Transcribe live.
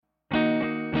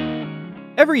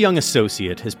Every young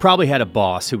associate has probably had a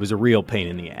boss who was a real pain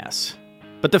in the ass.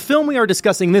 But the film we are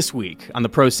discussing this week on the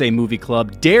Pro Se Movie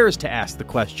Club dares to ask the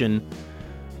question,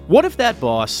 what if that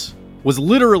boss was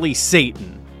literally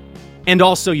Satan, and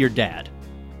also your dad?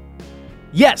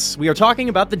 Yes, we are talking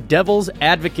about The Devil's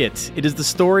Advocate. It is the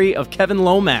story of Kevin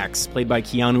Lomax, played by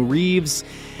Keanu Reeves,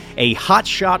 a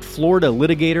hotshot Florida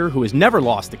litigator who has never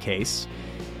lost a case.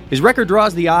 His record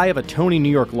draws the eye of a Tony New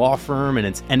York law firm and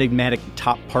its enigmatic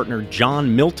top partner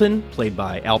John Milton, played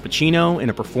by Al Pacino, in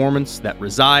a performance that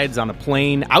resides on a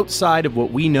plane outside of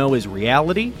what we know as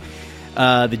reality.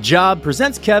 The job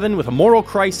presents Kevin with a moral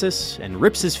crisis and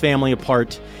rips his family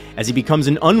apart as he becomes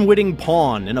an unwitting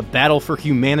pawn in a battle for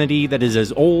humanity that is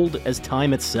as old as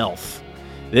time itself.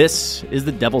 This is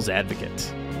The Devil's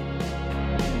Advocate.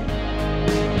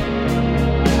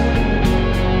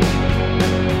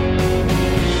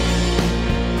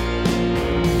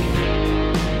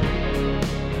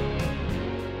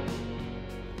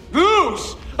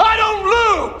 Lose! I don't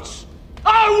lose!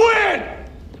 I win!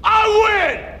 I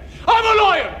win! I'm a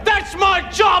lawyer! That's my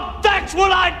job! That's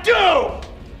what I do!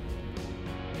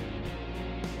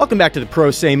 Welcome back to the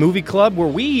Pro Se Movie Club, where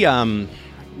we got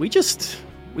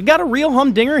a real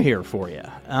humdinger here for you.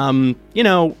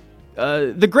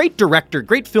 The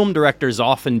great film directors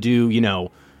often do, a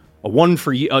one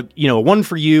for you, one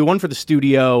for you, one for the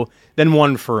studio, then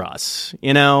one for us.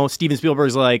 Steven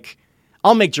Spielberg's like,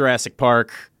 I'll make Jurassic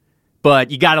Park,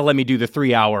 but you got to let me do the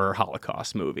 3-hour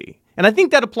Holocaust movie. And I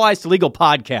think that applies to legal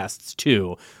podcasts,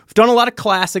 too. We've done a lot of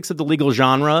classics of the legal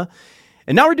genre,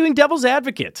 and now we're doing Devil's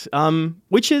Advocate,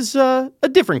 which is a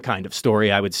different kind of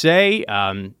story, I would say.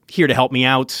 Here to help me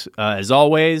out, as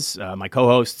always, my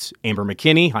co-hosts, Amber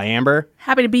McKinney. Hi, Amber.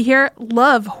 Happy to be here.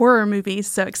 Love horror movies,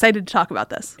 so excited to talk about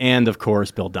this. And, of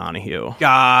course, Bill Donahue.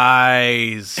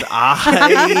 Guys,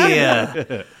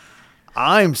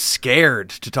 I'm scared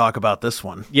to talk about this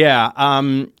one. Yeah,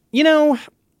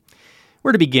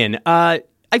 where to begin?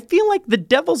 I feel like The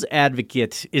Devil's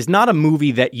Advocate is not a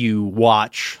movie that you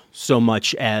watch so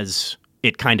much as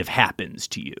it kind of happens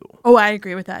to you. Oh, I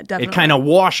agree with that, definitely. It kind of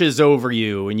washes over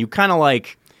you, and you kind of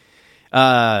like...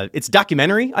 it's a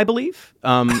documentary, I believe,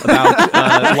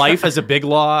 about life as a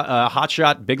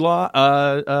hotshot big law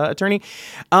attorney.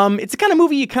 It's the kind of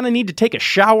movie you kind of need to take a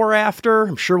shower after.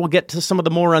 I'm sure we'll get to some of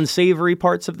the more unsavory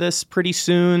parts of this pretty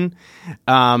soon.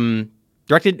 Came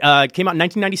out in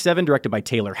 1997, directed by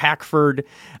Taylor Hackford.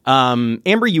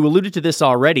 Amber, you alluded to this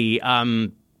already.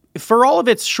 For all of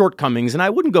its shortcomings, and I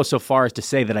wouldn't go so far as to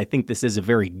say that I think this is a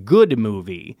very good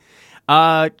movie,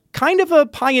 kind of a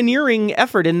pioneering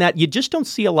effort in that you just don't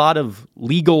see a lot of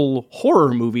legal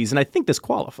horror movies, and I think this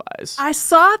qualifies. I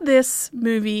saw this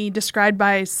movie described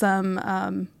by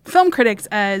some film critics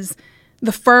as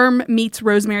The Firm meets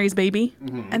Rosemary's Baby,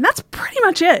 and that's pretty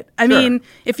much it. I mean,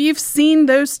 if you've seen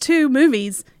those two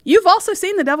movies, you've also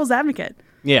seen The Devil's Advocate.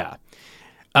 Yeah.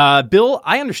 Bill,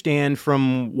 I understand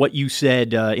from what you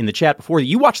said in the chat before that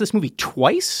you watched this movie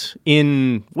twice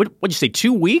in, what'd you say,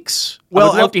 2 weeks? Well,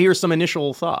 I would love to hear some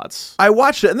initial thoughts. I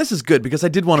watched it, and this is good because I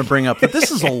did want to bring up that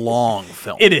this is a long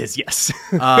film. It is, yes.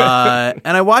 And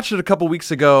I watched it a couple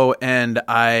weeks ago, and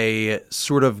I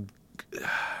sort of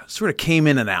came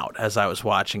in and out as I was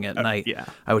watching it, and I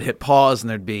would hit pause, and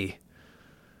there'd be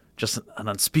just an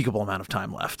unspeakable amount of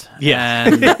time left. Yeah.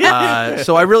 And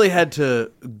so I really had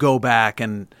to go back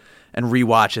and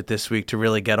rewatch it this week to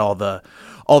really get all the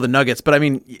nuggets. But I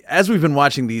mean, as we've been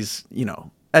watching these,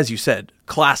 as you said,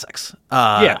 classics.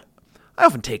 I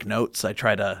often take notes. I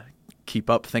try to keep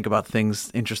up, think about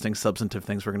things, interesting, substantive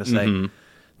things we're going to say. Mm-hmm.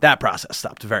 That process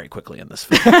stopped very quickly in this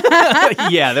film.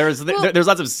 Yeah, there's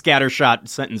lots of scattershot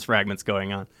sentence fragments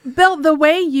going on. Bill, the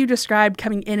way you described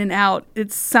coming in and out,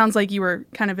 it sounds like you were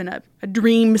kind of in a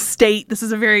dream state. This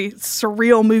is a very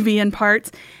surreal movie in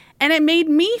parts. And it made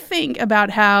me think about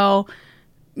how,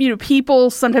 people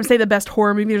sometimes say the best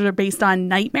horror movies are based on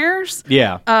nightmares.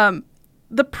 Yeah.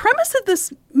 The premise of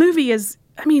this movie is,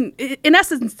 in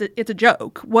essence, it's a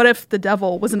joke. What if the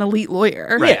devil was an elite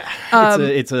lawyer? Right. Yeah.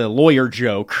 It's a lawyer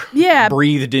joke. Yeah.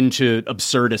 Breathed into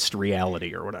absurdist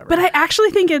reality or whatever. But I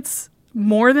actually think it's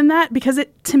more than that because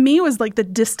it, to me, was like the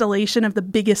distillation of the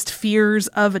biggest fears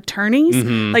of attorneys.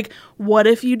 Mm-hmm. Like, what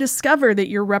if you discover that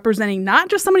you're representing not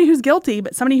just somebody who's guilty,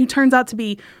 but somebody who turns out to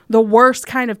be the worst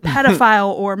kind of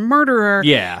pedophile or murderer?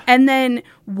 Yeah. And then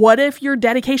what if your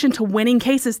dedication to winning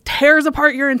cases tears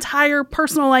apart your entire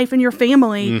personal life and your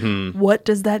family? Mm-hmm. What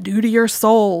does that do to your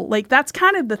soul? Like, that's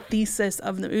kind of the thesis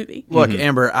of the movie. Look,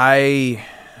 Amber, I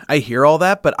I hear all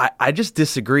that, but I just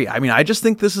disagree. I mean, I just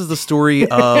think this is the story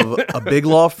of a big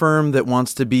law firm that want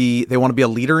to be a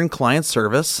leader in client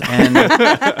service, and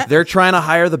they're trying to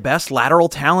hire the best lateral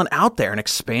talent out there and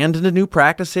expand into new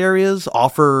practice areas,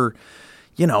 offer,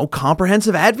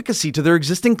 comprehensive advocacy to their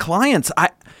existing clients.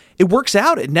 It works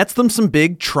out. It nets them some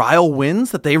big trial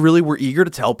wins that they really were eager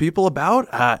to tell people about.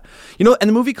 And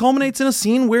the movie culminates in a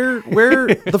scene where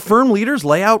the firm leaders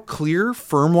lay out clear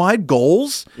firm-wide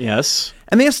goals. Yes.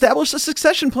 And they establish a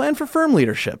succession plan for firm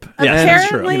leadership. Yeah, that's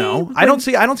true. I don't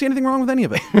see anything wrong with any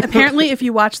of it. Apparently, if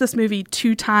you watch this movie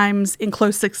 2 times in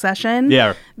close succession,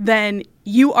 then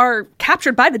you are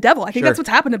captured by the devil. I think that's what's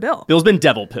happened to Bill. Bill's been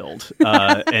devil-pilled,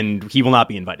 and he will not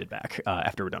be invited back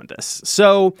after we're done with this.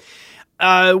 So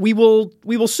we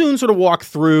will soon sort of walk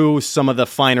through some of the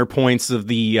finer points of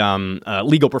the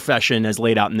legal profession as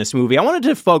laid out in this movie. I wanted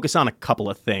to focus on a couple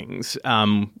of things.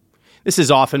 This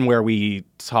is often where we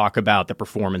talk about the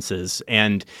performances,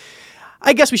 and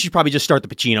I guess we should probably just start the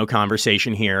Pacino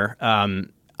conversation here. I'm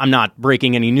not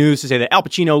breaking any news to say that Al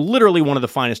Pacino, literally one of the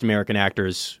finest American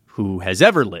actors who has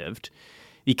ever lived.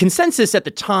 The consensus at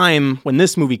the time when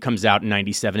this movie comes out in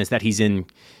 97 is that he's in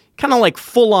kind of like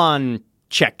full-on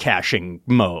check cashing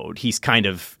mode. He's kind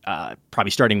of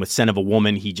probably starting with Scent of a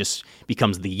Woman. He just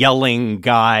becomes the yelling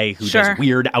guy who does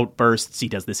weird outbursts. He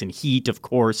does this in Heat, of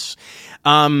course.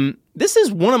 This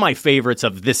is one of my favorites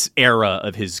of this era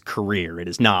of his career. It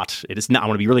is not. I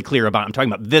want to be really clear about it. I'm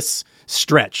talking about this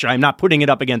stretch. I'm not putting it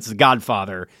up against The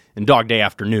Godfather and Dog Day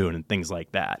Afternoon and things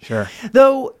like that. Sure.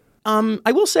 Though,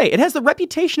 I will say, it has the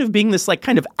reputation of being this like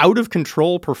kind of out of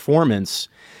control performance,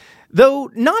 though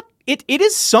not. It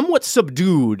is somewhat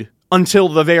subdued until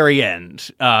the very end,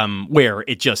 where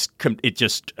it just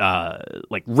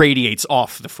like radiates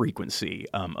off the frequency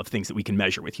of things that we can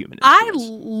measure with human influence. I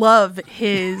love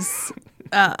his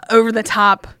over the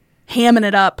top, hamming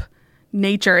it up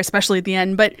nature, especially at the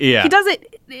end. But he does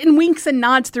it in winks and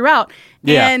nods throughout.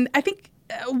 Yeah. And I think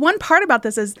one part about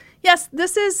this is, yes,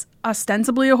 this is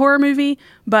ostensibly a horror movie,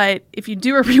 but if you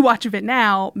do a rewatch of it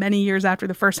now, many years after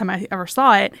the first time I ever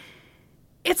saw it,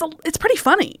 it's pretty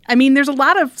funny. I mean, there's a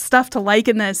lot of stuff to like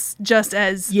in this just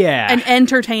as an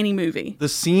entertaining movie. The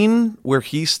scene where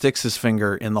he sticks his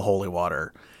finger in the holy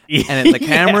water and the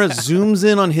camera zooms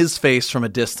in on his face from a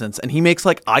distance and he makes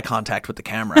like eye contact with the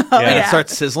camera and it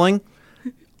starts sizzling.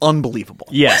 Unbelievable.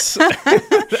 Yes.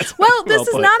 Well, this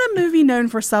is not a movie known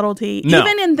for subtlety,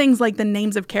 even in things like the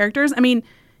names of characters. I mean,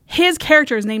 his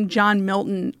character is named John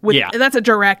Milton. That's a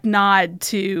direct nod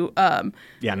to I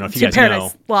don't know if you guys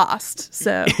Paradise know. Lost.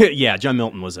 So yeah, John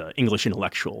Milton was an English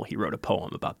intellectual. He wrote a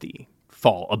poem about the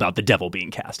fall, about the devil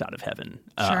being cast out of heaven.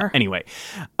 Anyway,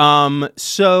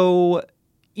 so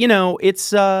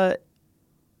it's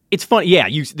fun. Yeah,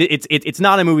 it's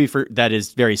not a movie that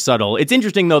is very subtle. It's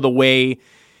interesting though the way.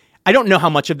 I don't know how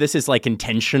much of this is like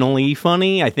intentionally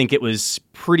funny. I think it was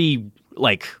pretty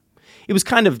like. It was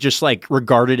kind of just like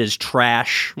regarded as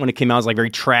trash when it came out. It was like very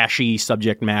trashy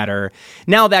subject matter.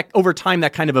 Now that over time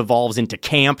that kind of evolves into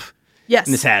camp. Yes.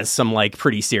 And this has some like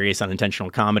pretty serious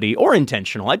unintentional comedy or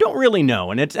intentional. I don't really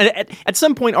know. And at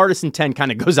some point artist intent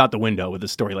kind of goes out the window with a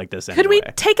story like this anyway. Could we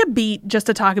take a beat just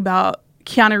to talk about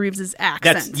Keanu Reeves'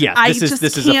 accent? This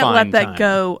is a can't fine let that time.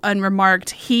 go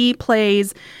unremarked. He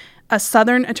plays a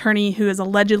Southern attorney who is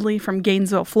allegedly from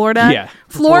Gainesville, Florida. Yeah,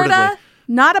 Florida, reportedly.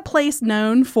 not a place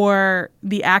known for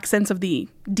the accents of the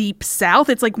deep South.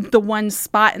 It's like the one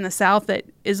spot in the South that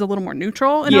is a little more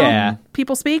neutral in how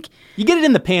people speak. You get it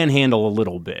in the Panhandle a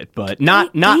little bit, but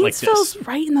not like this. Gainesville's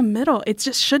right in the middle. It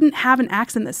just shouldn't have an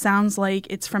accent that sounds like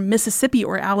it's from Mississippi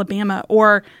or Alabama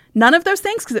or none of those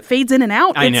things because it fades in and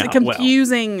out. It's a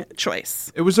confusing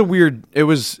choice. It was a weird.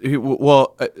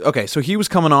 Okay. So he was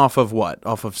coming off of what?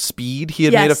 Off of Speed. He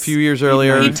had made a few years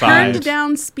earlier. He turned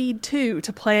down Speed 2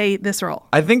 to play this role.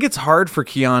 I think it's hard for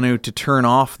Keanu to turn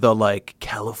off the like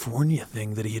California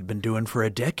thing that he had been doing for a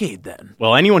decade. Then,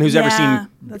 well, anyone who's ever seen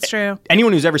that's true.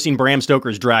 Anyone who's ever seen Bram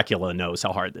Stoker's Dracula knows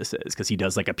how hard this is because he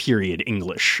does like a period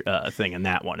English thing in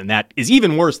that one, and that is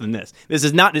even worse than this. This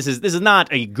is not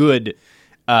a good.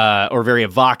 Or very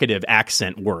evocative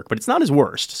accent work, but it's not his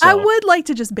worst. So. I would like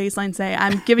to just baseline say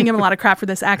I'm giving him a lot of crap for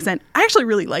this accent. I actually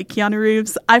really like Keanu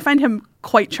Reeves. I find him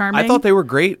quite charming. I thought they were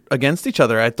great against each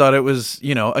other. I thought it was,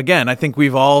 again, I think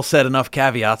we've all said enough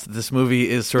caveats that this movie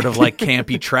is sort of like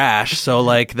campy trash. So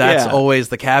like that's always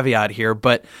the caveat here.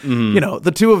 But,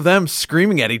 the two of them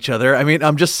screaming at each other. I mean,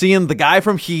 I'm just seeing the guy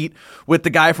from Heat with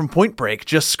the guy from Point Break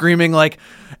just screaming like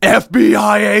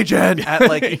FBI agent at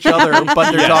like each other.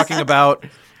 But they're talking about,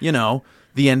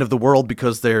 the end of the world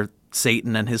because they're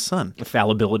Satan and his son. The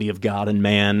fallibility of God and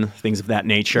man, things of that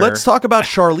nature. Let's talk about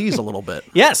Charlize a little bit.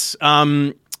 Yes.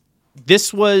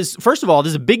 This was, first of all,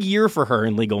 this is a big year for her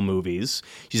in legal movies.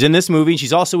 She's in this movie.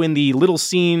 She's also in the little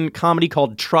scene comedy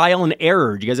called Trial and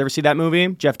Error. Did you guys ever see that movie?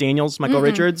 Jeff Daniels, Michael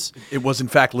Richards? It was, in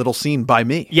fact, Little Scene by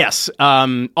me. Yes.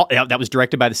 That was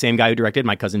directed by the same guy who directed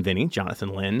My Cousin Vinny,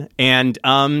 Jonathan Lynn. And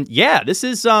this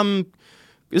is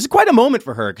quite a moment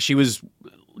for her because she was,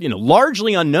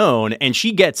 largely unknown, and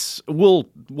she gets. We'll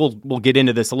get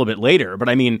into this a little bit later, but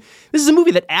I mean, this is a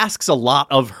movie that asks a lot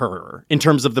of her in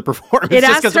terms of the performance,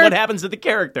 just because of what happens to the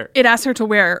character. It asks her to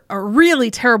wear a really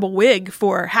terrible wig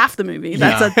for half the movie.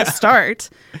 That's at the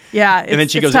start. Yeah, and then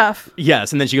she goes tough.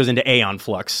 Yes, and then she goes into Aeon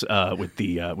Flux with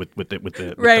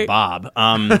the Right. Bob.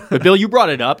 But Bill, you brought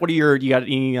it up. You got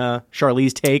any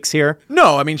Charlize takes here?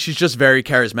 No, I mean, she's just very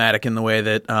charismatic in the way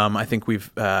that I think we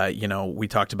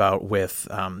talked about with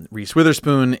Reese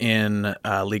Witherspoon in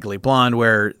Legally Blonde,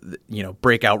 where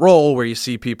breakout role where you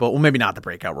see people. Well, maybe not the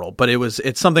breakout role, but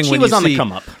it's something She when was you on the see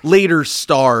come up. later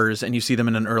stars and you see them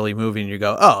in an early movie and you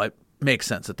go, oh, it makes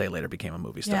sense that they later became a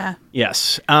movie star. Yeah.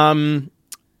 Yes. All in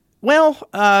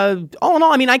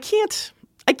all, I mean, I can't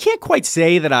quite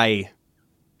say that I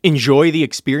enjoy the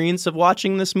experience of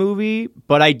watching this movie,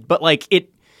 but it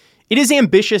is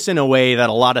ambitious in a way that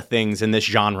a lot of things in this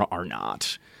genre are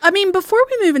not. I mean, before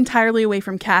we move entirely away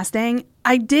from casting,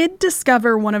 I did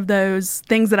discover one of those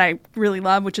things that I really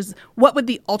love, which is what would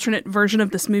the alternate version of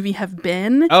this movie have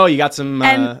been? Oh, you got some...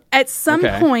 and at some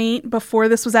point before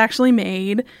this was actually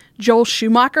made, Joel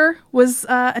Schumacher was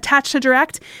attached to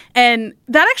direct. And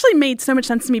that actually made so much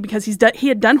sense to me because he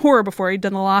had done horror before. He'd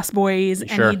done The Lost Boys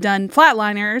and he'd done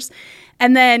Flatliners.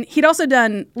 And then he'd also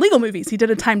done legal movies. He did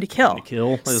A Time to Kill.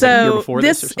 So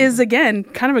this is, again,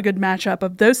 kind of a good matchup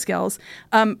of those skills.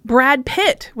 Brad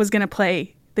Pitt was going to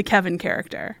play the Kevin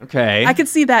character. Okay. I could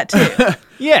see that too.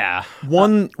 Yeah.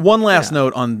 One last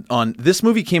note on this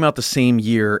movie came out the same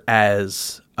year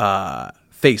as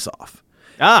Face Off.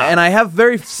 And I have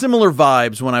very similar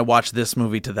vibes when I watch this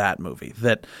movie to that movie.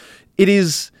 That it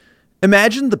is,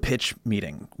 imagine the pitch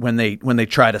meeting when they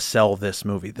try to sell this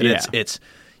movie. That it's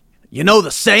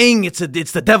the saying, it's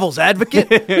the devil's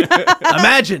advocate.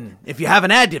 Imagine if you have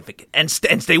an advocate, and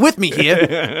stay with me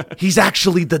here, he's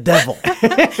actually the devil.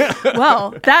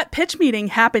 Well, that pitch meeting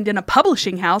happened in a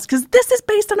publishing house because this is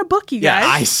based on a book, you guys. Yeah,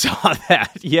 I saw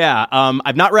that. Yeah,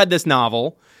 I've not read this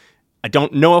novel. I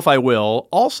don't know if I will.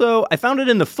 Also, I found it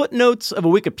in the footnotes of a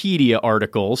Wikipedia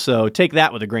article, so take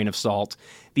that with a grain of salt.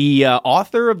 The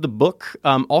author of the book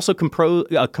also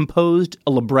composed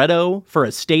a libretto for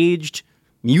a staged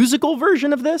musical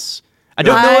version of this. I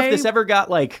don't know if this ever got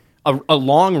like a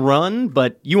long run,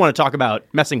 but you want to talk about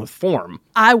messing with form.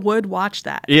 I would watch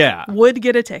that. Yeah. Would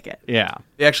get a ticket. Yeah.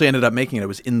 They actually ended up making it. It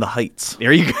was In the Heights.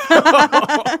 There you go.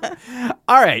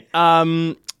 All right.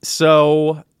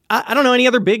 So I don't know, any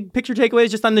other big picture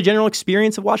takeaways just on the general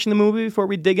experience of watching the movie before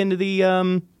we dig into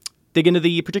the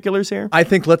particulars here? I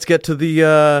think let's get to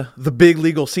the big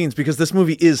legal scenes because this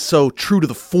movie is so true to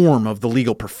the form of the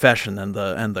legal profession and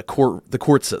the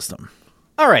court system.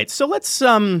 All right, so let's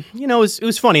it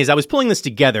was funny as I was pulling this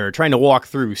together, trying to walk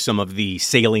through some of the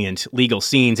salient legal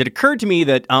scenes. It occurred to me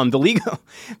that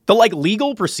the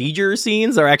legal procedure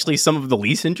scenes are actually some of the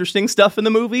least interesting stuff in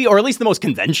the movie, or at least the most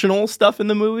conventional stuff in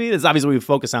the movie. That's obviously what we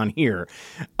focus on here.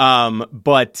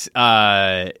 Let's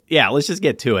just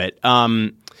get to it.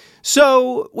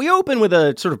 So we open with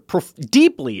a sort of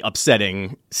deeply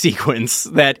upsetting sequence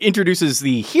that introduces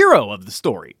the hero of the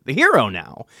story, the hero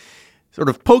now, sort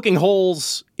of poking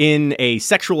holes in a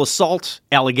sexual assault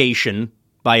allegation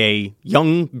by a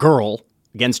young girl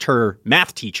against her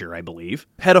math teacher, I believe.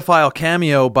 Pedophile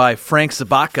cameo by Frank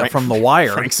Zabaka from The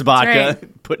Wire. Frank Zabaka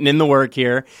putting in the work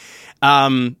here.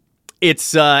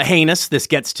 It's heinous. This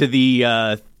gets to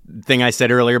the thing I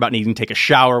said earlier about needing to take a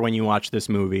shower when you watch this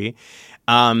movie.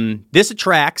 This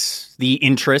attracts the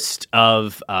interest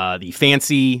of the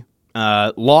fancy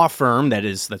law firm that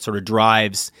sort of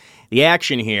drives the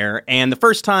action here. And the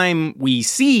first time we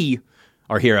see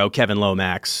our hero, Kevin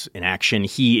Lomax, in action,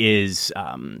 he's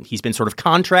been sort of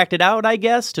contracted out, I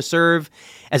guess, to serve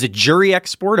as a jury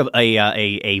expert of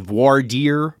a voir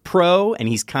dire pro. And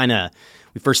he's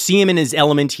we first see him in his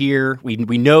element here. We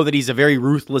know that he's a very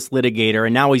ruthless litigator,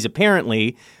 and now he's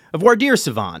apparently a voir dire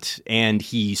savant. And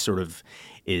he sort of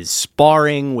is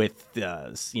sparring with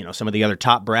some of the other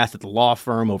top brass at the law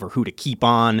firm over who to keep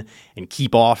on and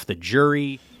keep off the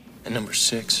jury. And number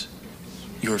 6,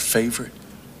 your favorite,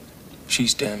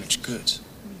 she's damaged goods.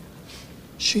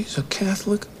 She's a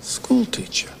Catholic school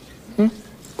teacher.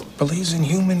 Believes in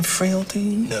human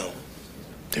frailty? No.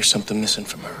 There's something missing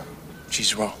from her.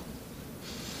 She's wrong.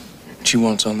 she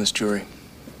wants on this jury.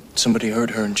 Somebody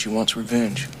hurt her and she wants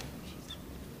revenge.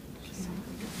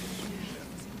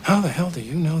 How the hell do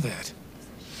you know that?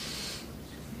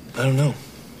 I don't know.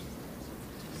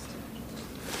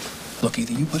 Look,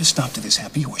 either you put a stop to this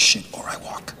happy horse shit or I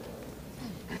walk.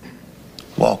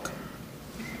 Walk.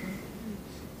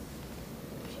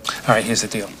 All right, here's the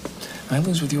deal. I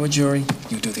lose with your jury,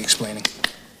 you do the explaining.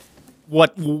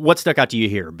 What stuck out to you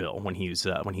here, Bill, when he's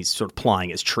sort of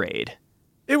plying his trade?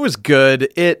 It was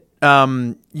good. It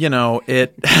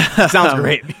it Sounds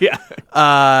great. Yeah.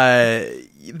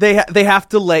 They have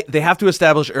to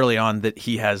establish early on that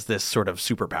he has this sort of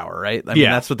superpower, right? I mean,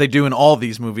 that's what they do in all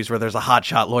these movies where there's a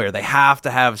hotshot lawyer. They have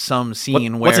to have some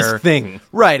scene where what's his thing?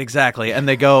 Right, exactly. And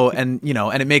they go and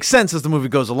and it makes sense as the movie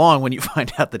goes along when you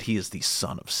find out that he is the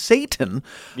son of Satan.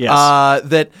 Yes.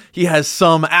 That he has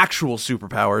some actual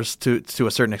superpowers to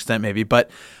a certain extent, maybe,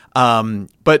 but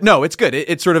no, it's good.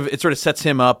 It sort of sets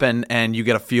him up, and you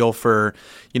get a feel for,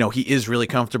 he is really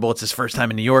comfortable. It's his first time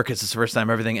in New York. It's his first time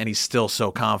everything, and he's still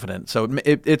so confident. So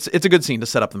it's a good scene to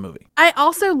set up the movie. I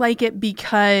also like it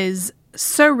because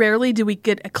so rarely do we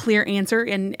get a clear answer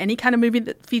in any kind of movie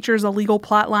that features a legal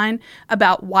plot line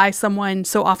about why someone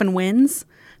so often wins.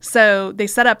 So they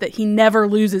set up that he never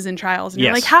loses in trials. And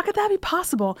you're like, how could that be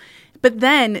possible? But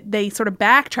then they sort of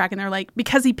backtrack and they're like,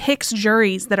 because he picks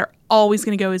juries that are always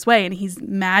going to go his way, and he's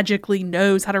magically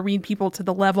knows how to read people to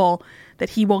the level that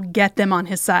he will get them on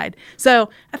his side. So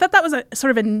I thought that was a sort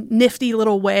of a nifty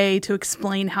little way to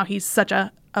explain how he's such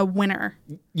a winner.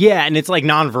 Yeah, and it's like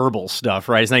nonverbal stuff,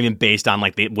 right? It's not even based on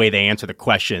like the way they answer the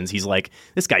questions. He's like,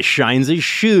 this guy shines his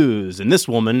shoes, and this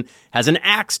woman has an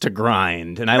axe to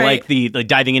grind. And I like the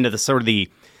diving into the sort of the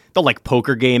like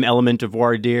poker game element of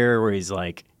voir dire, where he's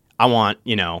like, I want,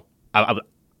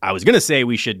 I was going to say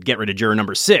we should get rid of juror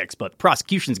number 6, but the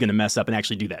prosecution's going to mess up and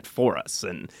actually do that for us.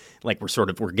 And like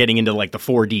we're getting into like the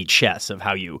 4D chess of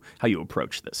how you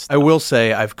approach this stuff. I will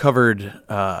say I've covered,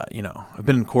 I've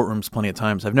been in courtrooms plenty of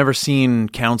times. I've never seen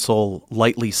counsel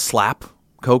lightly slap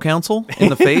co-counsel in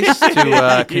the face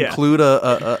to conclude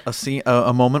a scene,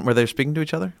 a moment where they're speaking to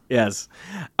each other. Yes.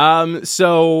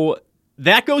 So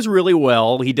that goes really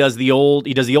well. He does the old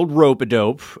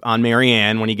rope-a-dope on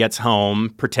Marianne when he gets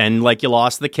home. Pretend like you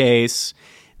lost the case.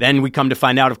 Then we come to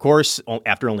find out, of course,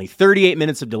 after only 38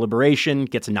 minutes of deliberation,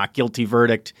 gets a not guilty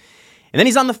verdict. And then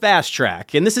he's on the fast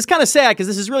track. And this is kind of sad because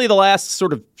this is really the last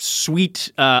sort of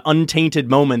sweet, untainted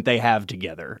moment they have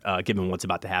together, given what's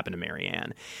about to happen to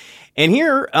Marianne. And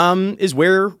here is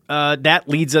where that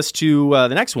leads us to the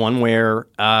next one, where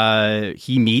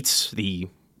he meets the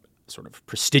sort of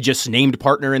prestigious named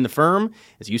partner in the firm.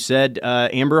 As you said,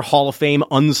 Amber, Hall of Fame,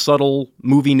 unsubtle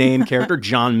movie name character,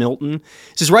 John Milton.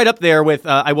 This is right up there with,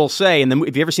 I will say, and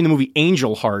if you've ever seen the movie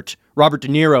Angel Heart, Robert De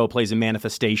Niro plays a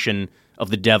manifestation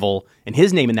of the devil, and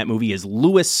his name in that movie is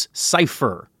Louis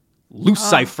Cypher.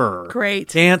 Lucifer. Great.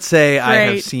 Can't say I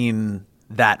have seen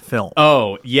that film.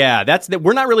 Oh, yeah.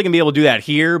 We're not really going to be able to do that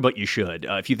here, but you should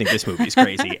if you think this movie is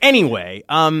crazy. Anyway,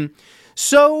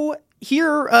 so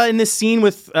here in this scene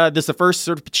with this is the first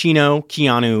sort of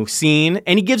Keanu scene,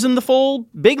 and he gives him the full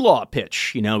Big Law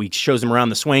pitch. He shows him around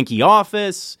the swanky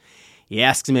office. He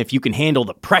asks him if you can handle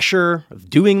the pressure of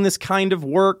doing this kind of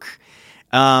work.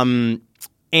 And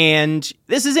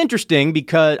this is interesting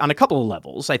because on a couple of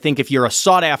levels, I think if you're a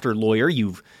sought-after lawyer,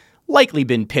 you've likely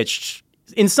been pitched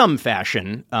in some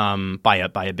fashion by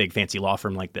a big fancy law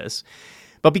firm like this.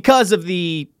 But because of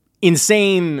the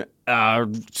insane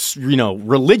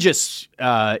religious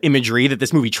imagery that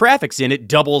this movie traffics in, it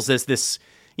doubles as this,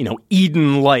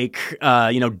 Eden-like,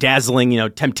 dazzling,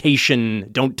 temptation,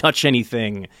 don't touch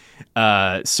anything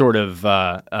sort of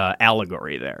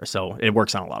allegory there. So it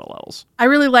works on a lot of levels. I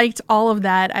really liked all of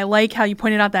that. I like how you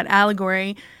pointed out that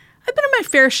allegory. I've been in my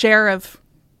fair share of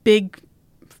big,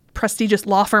 prestigious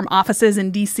law firm offices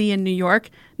in D.C. and New York.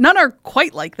 None are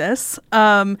quite like this.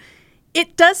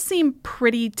 It does seem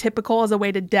pretty typical as a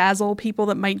way to dazzle people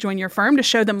that might join your firm, to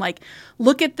show them, like,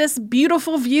 look at this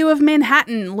beautiful view of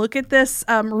Manhattan. Look at this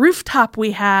rooftop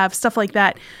we have, stuff like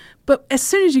that. But as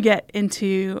soon as you get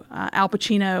into Al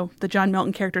Pacino, the John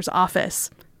Milton character's office,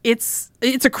 it's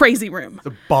a crazy room.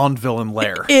 The Bond villain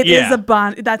lair. It is a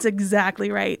Bond. That's exactly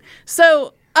right.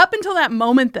 So up until that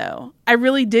moment, though, I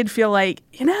really did feel like,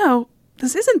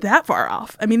 this isn't that far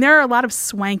off. I mean, there are a lot of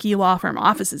swanky law firm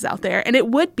offices out there, and it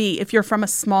would be, if you're from a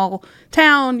small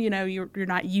town, you're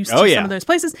not used to some of those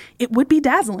places, it would be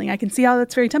dazzling. I can see how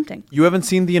that's very tempting. You haven't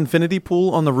seen the infinity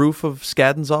pool on the roof of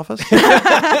Skadden's office?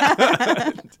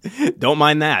 Don't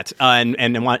mind that,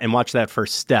 and watch that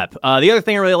first step. The other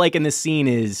thing I really like in this scene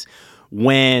is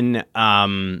when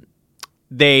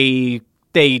they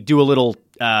do a little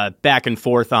back and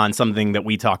forth on something that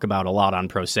we talk about a lot on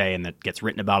Pro Se and that gets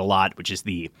written about a lot, which is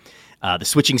the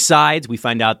switching sides. We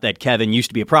find out that Kevin used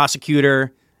to be a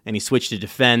prosecutor and he switched to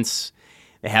defense.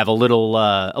 They have a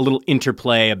little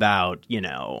interplay about,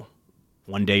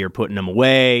 one day you're putting them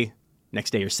away, next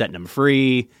day you're setting them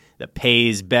free. The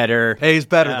pay's better. Pays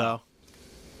better, though.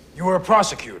 You were a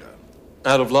prosecutor.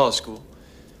 Out of law school.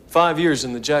 5 years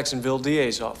in the Jacksonville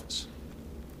DA's office.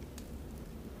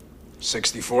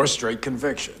 64 straight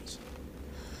convictions.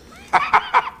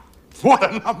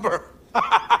 What a number!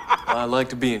 I like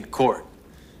to be in court.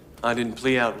 I didn't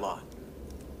plea out a lot.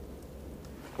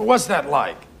 Well, what's that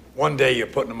like? One day you're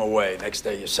putting them away, next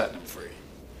day you're setting them free.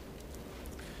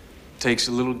 Takes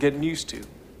a little getting used to.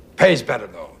 Pays better,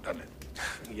 though, doesn't it?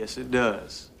 Yes, it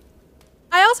does.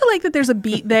 I also like that there's a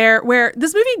beat there where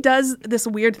this movie does this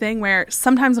weird thing where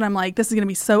sometimes when I'm like, this is going to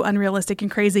be so unrealistic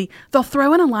and crazy, they'll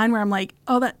throw in a line where I'm like,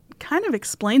 oh, that kind of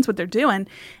explains what they're doing.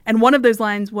 And one of those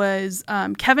lines was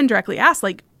Kevin directly asked,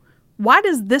 like, why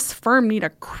does this firm need a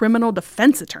criminal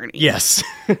defense attorney? Yes.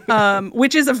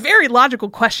 Which is a very logical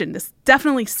question. This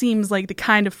definitely seems like the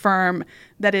kind of firm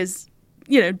that is,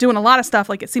 doing a lot of stuff.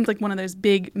 Like, it seems like one of those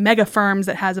big mega firms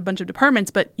that has a bunch of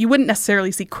departments, but you wouldn't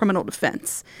necessarily see criminal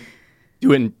defense.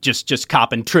 Doing just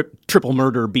copping triple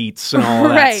murder beats and all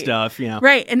that stuff.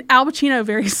 Right. And Al Pacino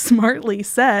very smartly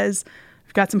says,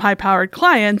 I've got some high-powered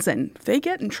clients and they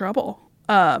get in trouble.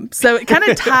 So it kind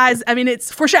of ties,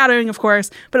 it's foreshadowing, of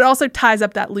course, but it also ties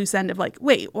up that loose end of like,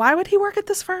 wait, why would he work at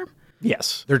this firm?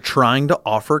 Yes. They're trying to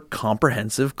offer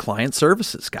comprehensive client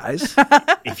services, guys.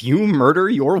 If you murder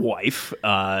your wife,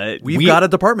 we've got a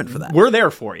department for that. We're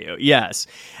there for you. Yes.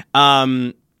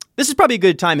 This is probably a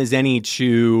good time as any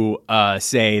to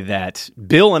say that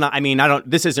Bill and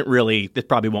this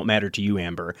probably won't matter to you,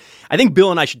 Amber. I think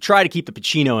Bill and I should try to keep the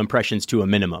Pacino impressions to a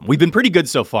minimum. We've been pretty good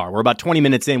so far. We're about 20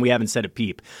 minutes in. We haven't said a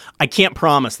peep. I can't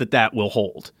promise that will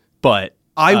hold, but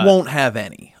I won't have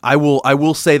any. I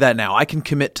will say that now. I can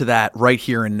commit to that right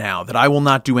here and now, that I will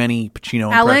not do any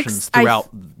Pacino impressions throughout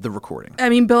the recording.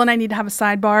 Bill and I need to have a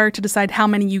sidebar to decide how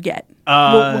many you get.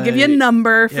 We'll give you a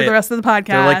number for the rest of the podcast.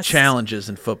 They're like challenges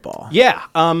in football. Yeah.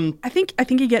 I think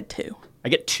you get 2. I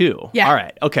get 2. Yeah. All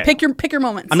right. Okay. Pick your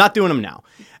moments. I'm not doing them now.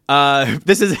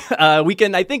 This is we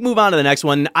can, I think, move on to the next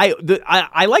one.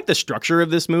 I like the structure of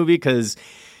this movie because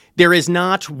there is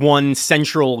not one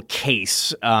central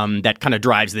case that kind of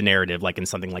drives the narrative, like in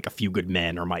something like A Few Good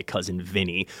Men or My Cousin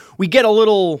Vinny. We get a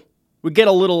little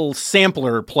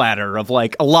sampler platter of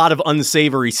like a lot of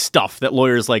unsavory stuff that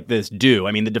lawyers like this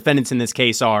do. The defendants in this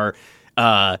case are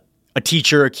a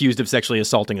teacher accused of sexually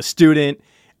assaulting a student,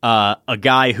 a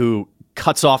guy who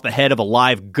cuts off the head of a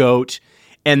live goat,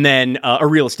 and then a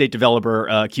real estate developer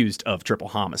accused of triple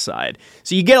homicide.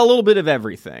 So you get a little bit of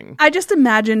everything. I just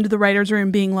imagined the writer's room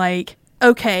being like,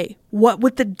 okay, what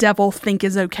would the devil think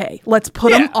is okay? Let's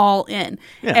put them all in.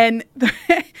 Yeah. And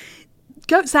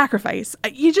goat sacrifice.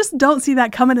 You just don't see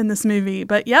that coming in this movie.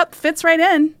 But yep, fits right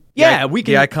in. Yeah, we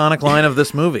can. The iconic line of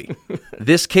this movie.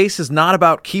 This case is not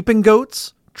about keeping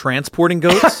goats, transporting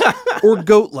goats, or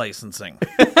goat licensing.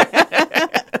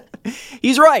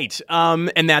 He's right.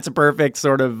 And that's a perfect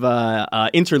sort of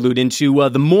interlude into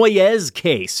the Moyes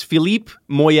case. Philippe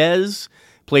Moyes,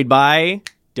 played by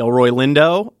Delroy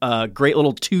Lindo. Great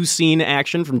little 2-scene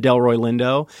action from Delroy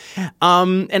Lindo.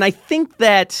 And I think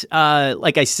that,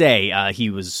 like I say,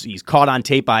 he's caught on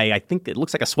tape by, I think it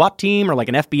looks like a SWAT team or like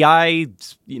an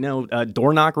FBI,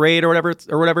 door knock raid or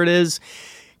whatever it is,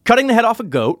 cutting the head off a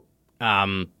goat.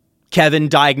 Kevin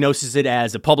diagnoses it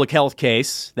as a public health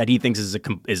case that he thinks is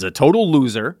a total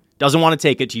loser. Doesn't want to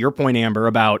take it, to your point, Amber,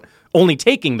 about only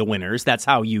taking the winners. That's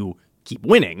how you keep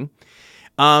winning.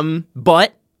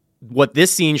 But what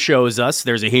this scene shows us,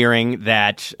 there's a hearing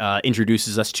that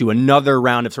introduces us to another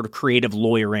round of sort of creative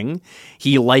lawyering.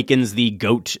 He likens the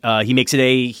goat. He makes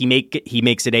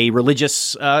it a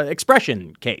religious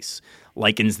expression case.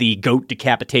 Likens the goat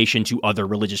decapitation to other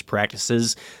religious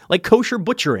practices like kosher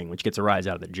butchering, which gets a rise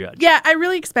out of the judge. Yeah, I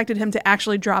really expected him to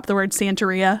actually drop the word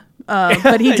Santeria,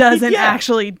 but he doesn't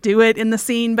actually do it in the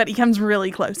scene, but he comes really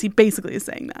close. He basically is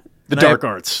saying that. The dark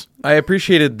arts. I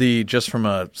appreciated just from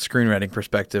a screenwriting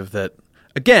perspective that,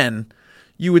 again,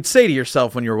 you would say to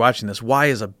yourself when you were watching this, why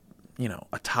is a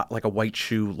white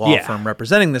shoe law firm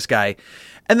representing this guy?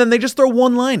 And then they just throw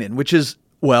one line in, which is,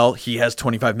 well, he has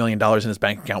 $25 million in his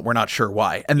bank account. We're not sure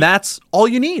why. And that's all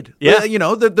you need. Yeah.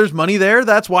 There's money there.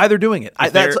 That's why they're doing it.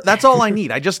 That's all I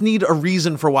need. I just need a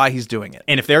reason for why he's doing it.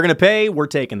 And if they're going to pay, we're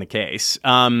taking the case.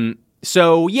 Kevin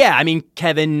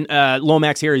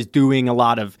Lomax here is doing a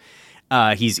lot of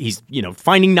He's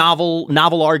finding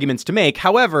novel arguments to make.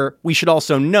 However, we should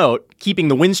also note, keeping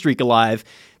the win streak alive,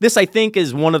 this, I think,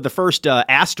 is one of the first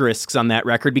asterisks on that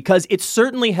record, because it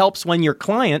certainly helps when your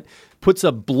client puts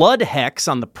a blood hex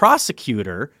on the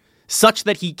prosecutor such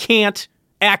that he can't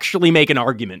actually make an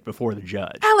argument before the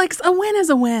judge. Alex, a win is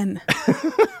a win.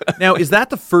 Now, is that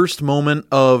the first moment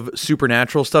of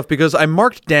supernatural stuff? Because I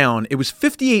marked down, it was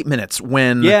 58 minutes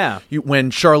when when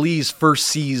Charlize first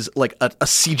sees like a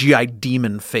CGI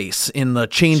demon face in the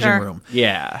changing room.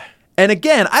 Yeah. And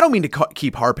again, I don't mean to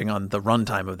keep harping on the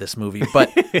runtime of this movie, but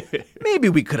maybe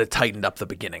we could have tightened up the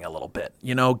beginning a little bit.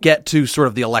 Get to sort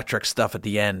of the electric stuff at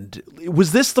the end.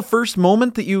 Was this the first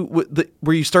moment that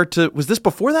where you start to? Was this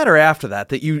before that or after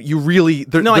that you really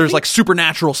there's like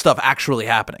supernatural stuff actually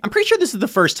happening? I'm pretty sure this is the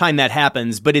first time that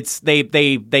happens, but it's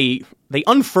they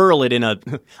unfurl it in I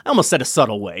almost said a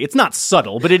subtle way. It's not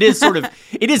subtle, but it is sort of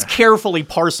it is carefully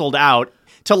parceled out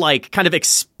to like kind of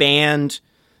expand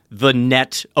the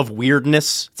net of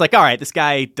weirdness. It's like, all right, this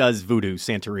guy does voodoo,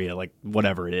 Santeria, like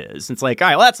whatever it is. It's like, all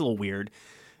right, well, that's a little weird.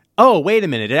 Oh, wait a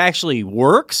minute, it actually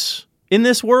works in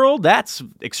this world? That's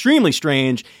extremely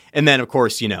strange. And then, of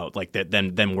course, like that.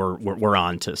 Then we're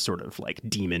on to sort of like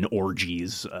demon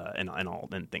orgies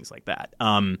and things like that.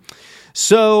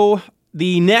 So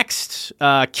the next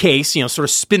case, sort of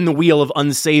spin the wheel of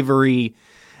unsavory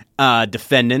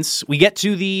defendants. We get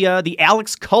to the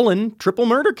Alex Cullen triple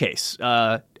murder case.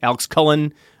 Alex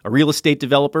Cullen, a real estate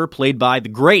developer, played by the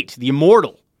great, the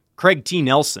immortal Craig T.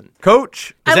 Nelson.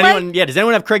 Coach. Does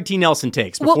anyone have Craig T. Nelson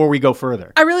takes before we go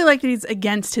further? I really like that he's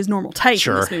against his normal type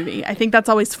in this movie. I think that's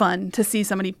always fun to see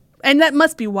somebody, and that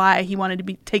must be why he wanted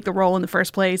to take the role in the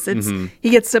first place. He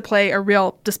gets to play a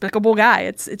real despicable guy.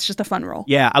 It's just a fun role.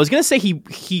 Yeah, I was gonna say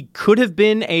he could have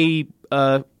been a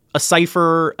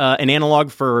cipher, an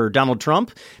analog for Donald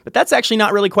Trump, but that's actually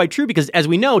not really quite true, because as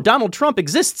we know, Donald Trump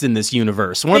exists in this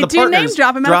universe. One of the partners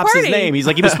drops his name. He's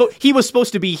like, he was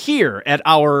supposed to be here at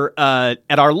our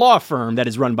law firm that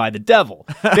is run by the devil.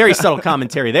 Very subtle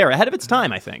commentary there, ahead of its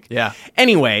time, I think. Yeah.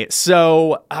 Anyway,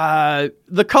 so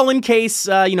the Cullen case,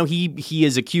 he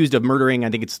is accused of murdering, I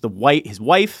think it's his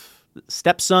wife,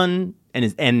 stepson,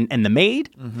 and the maid.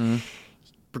 Mm-hmm.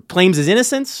 Claims his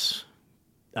innocence.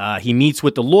 He meets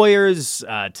with the lawyers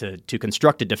to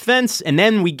construct a defense, and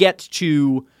then we get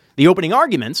to the opening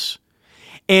arguments,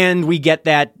 and we get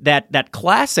that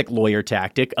classic lawyer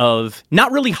tactic of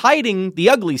not really hiding the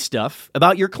ugly stuff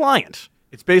about your client.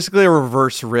 It's basically a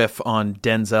reverse riff on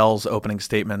Denzel's opening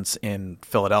statements in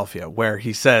Philadelphia, where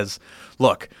he says,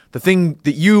 look, the thing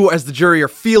that you as the jury are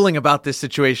feeling about this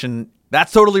situation,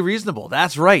 that's totally reasonable.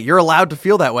 That's right. You're allowed to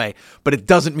feel that way, but it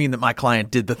doesn't mean that my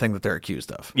client did the thing that they're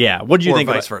accused of. Yeah. What do you think?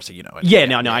 Vice versa.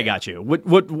 I got you.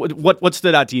 What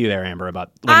stood out to you there, Amber,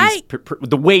 about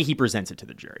the way he presents it to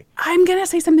the jury? I'm gonna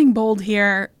say something bold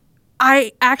here.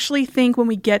 I actually think when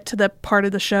we get to the part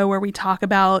of the show where we talk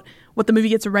about what the movie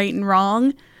gets right and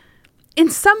wrong, in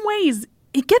some ways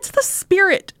it gets the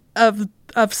spirit of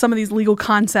some of these legal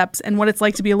concepts and what it's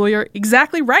like to be a lawyer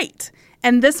exactly right.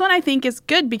 And this one, I think, is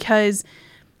good because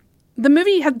the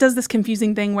movie does this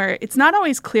confusing thing where it's not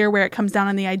always clear where it comes down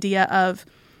on the idea of,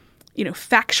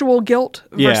 factual guilt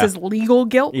versus legal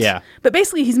guilt. Yeah. But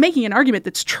basically, he's making an argument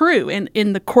that's true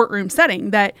in the courtroom setting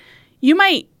that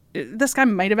this guy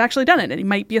might have actually done it and he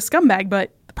might be a scumbag,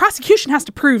 but the prosecution has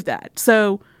to prove that.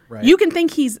 So you can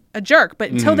think he's a jerk,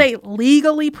 but until they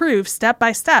legally prove step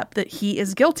by step that he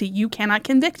is guilty, you cannot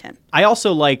convict him. I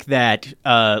also like that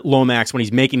Lomax, when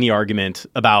he's making the argument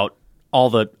about all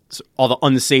the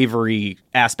unsavory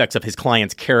aspects of his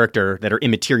client's character that are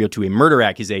immaterial to a murder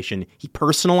accusation, he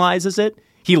personalizes it.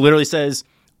 He literally says,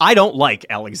 I don't like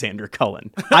Alexander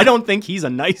Cullen. I don't think he's a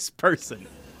nice person.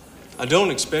 I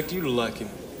don't expect you to like him.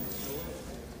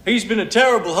 He's been a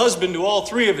terrible husband to all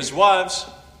three of his wives.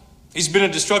 He's been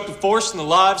a destructive force in the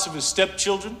lives of his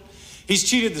stepchildren. He's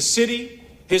cheated the city,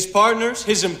 his partners,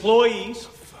 his employees.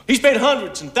 He's paid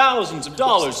hundreds and thousands of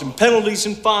dollars in penalties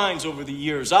and fines over the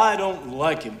years. I don't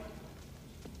like him.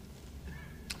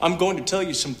 I'm going to tell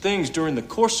you some things during the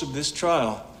course of this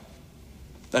trial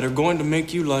that are going to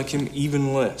make you like him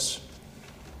even less.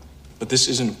 But this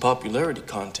isn't a popularity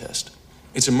contest.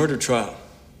 It's a murder trial.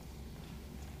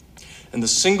 And the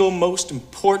single most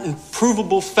important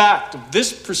provable fact of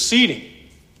this proceeding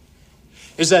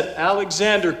is that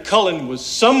Alexander Cullen was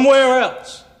somewhere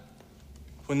else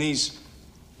when these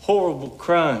horrible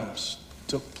crimes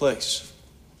took place.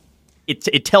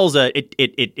 It tells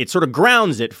it sort of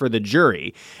grounds it for the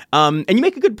jury. And you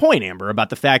make a good point, Amber, about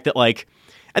the fact that, like,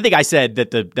 I think I said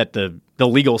that the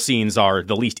legal scenes are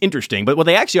the least interesting, but what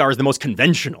they actually are is the most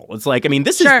conventional. It's like, I mean,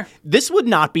 this would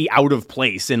not be out of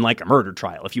place in like a murder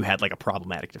trial if you had like a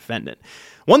problematic defendant.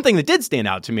 One thing that did stand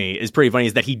out to me is pretty funny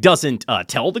is that he doesn't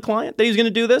tell the client that he's going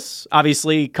to do this.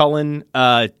 Obviously, Cullen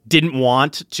didn't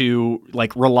want to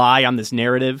like rely on this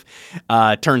narrative.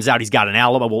 Turns out he's got an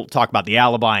alibi. We'll talk about the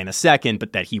alibi in a second,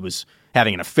 but that he was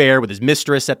having an affair with his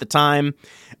mistress at the time.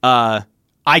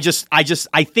 I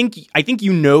think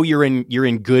you're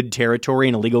in good territory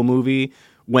in a legal movie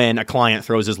when a client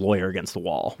throws his lawyer against the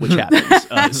wall, which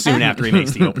happens soon after he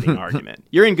makes the opening argument.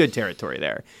 You're in good territory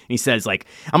there. And he says, like,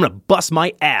 I'm going to bust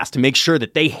my ass to make sure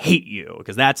that they hate you,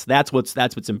 because that's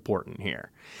what's important here.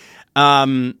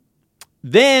 Then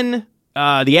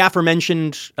the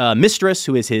aforementioned mistress,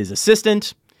 who is his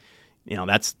assistant. You know,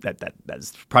 that's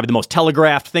probably the most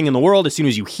telegraphed thing in the world. As soon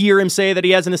as you hear him say that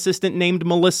he has an assistant named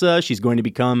Melissa, she's going to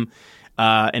become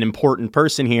an important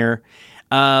person here.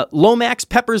 Lomax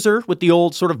peppers her with the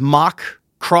old sort of mock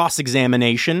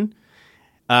cross-examination,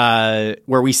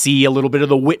 where we see a little bit of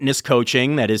the witness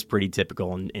coaching that is pretty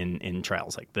typical in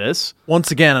trials like this.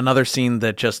 Once again, another scene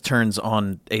that just turns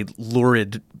on a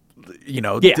lurid,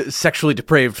 sexually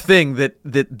depraved thing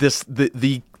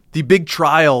the big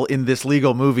trial in this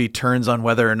legal movie turns on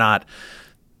whether or not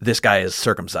this guy is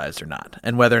circumcised or not,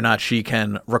 and whether or not she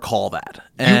can recall that.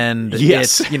 And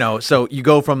yes. It's, so you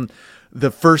go from the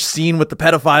first scene with the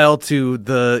pedophile to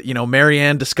the,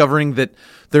 Marianne discovering that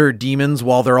there are demons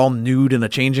while they're all nude in a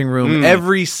changing room.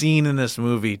 Every scene in this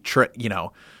movie,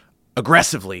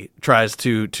 aggressively tries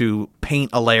to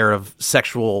paint a layer of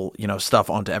sexual, stuff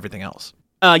onto everything else.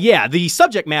 The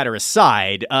subject matter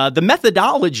aside, the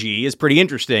methodology is pretty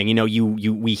interesting.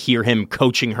 We hear him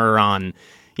coaching her on,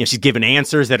 she's given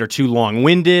answers that are too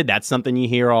long-winded. That's something you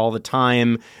hear all the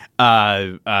time.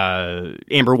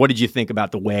 Amber, what did you think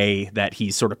about the way that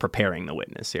he's sort of preparing the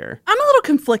witness here? I'm a little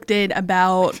conflicted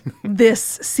about this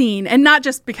scene, and not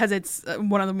just because it's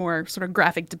one of the more sort of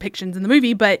graphic depictions in the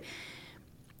movie, but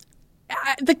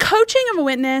the coaching of a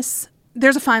witness,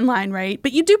 there's a fine line, right?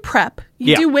 But you do prep.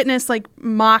 You do witness like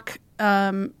mock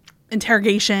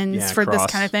interrogations for this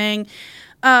kind of thing.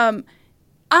 I'm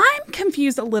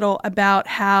confused a little about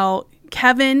how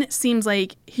Kevin seems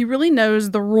like he really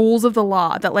knows the rules of the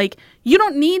law, that like you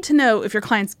don't need to know if your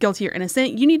client's guilty or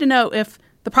innocent. You need to know if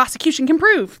the prosecution can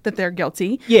prove that they're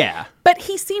guilty. Yeah. But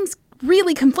he seems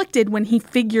really conflicted when he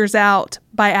figures out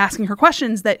by asking her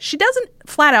questions that she doesn't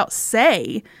flat out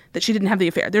say that she didn't have the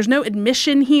affair. There's no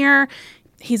admission here.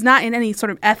 He's not in any sort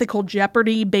of ethical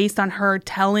jeopardy based on her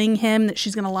telling him that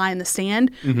she's going to lie in the stand,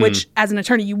 which as an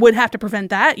attorney, you would have to prevent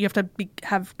that. You have to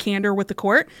have candor with the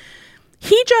court.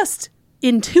 He just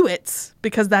intuits,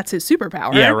 because that's his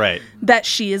superpower, that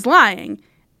she is lying.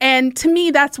 And to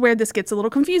me, that's where this gets a little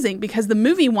confusing, because the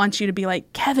movie wants you to be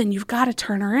like, Kevin, you've got to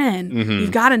turn her in.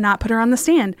 You've got to not put her on the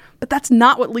stand. But that's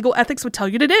not what legal ethics would tell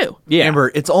you to do. Yeah.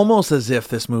 Amber, it's almost as if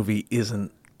this movie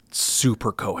isn't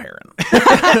super coherent.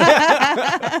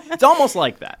 It's almost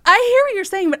like that. I hear what you're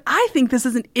saying, but I think this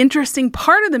is an interesting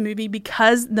part of the movie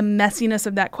because the messiness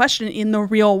of that question in the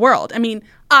real world. I mean,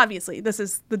 obviously, this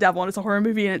is the devil and it's a horror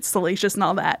movie and it's salacious and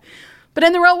all that. But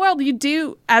in the real world, you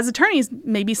do, as attorneys,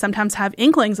 maybe sometimes have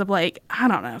inklings of like, I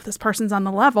don't know if this person's on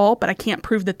the level, but I can't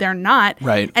prove that they're not.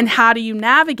 Right. And how do you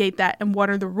navigate that? And what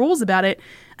are the rules about it?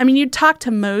 I mean, you talk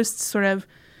to most sort of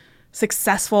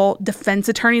successful defense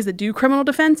attorneys that do criminal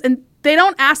defense, and they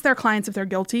don't ask their clients if they're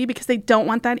guilty because they don't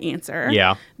want that answer.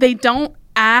 Yeah. They don't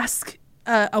ask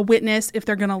a witness if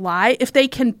they're going to lie. If they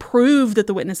can prove that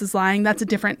the witness is lying, that's a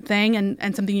different thing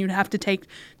and something you'd have to take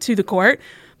to the court.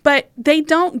 But they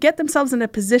don't get themselves in a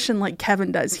position like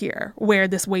Kevin does here, where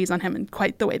this weighs on him in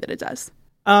quite the way that it does.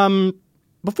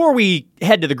 Before we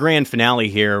head to the grand finale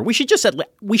here, we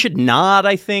should nod,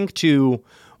 I think, to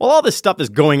all this stuff is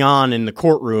going on in the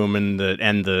courtroom and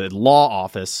the law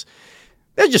office.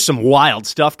 There's just some wild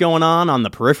stuff going on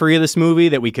the periphery of this movie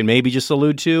that we can maybe just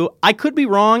allude to. I could be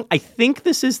wrong. I think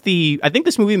this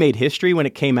movie made history when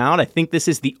it came out. I think this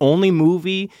is the only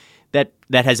movie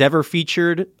that has ever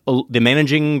featured the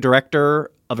managing director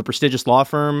of a prestigious law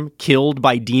firm killed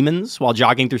by demons while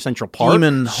jogging through Central Park.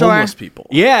 Demon homeless people.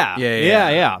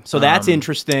 Yeah. So that's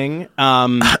interesting.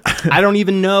 I don't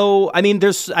even know. I mean,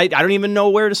 I don't even know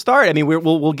where to start. I mean,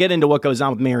 we'll get into what goes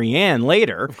on with Marianne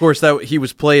later. Of course, he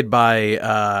was played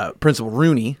by Principal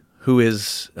Rooney, who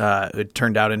is it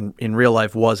turned out in real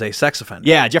life was a sex offender.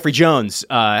 Yeah, Jeffrey Jones.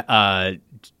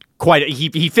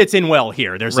 He fits in well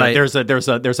here. There's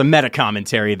a meta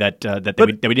commentary that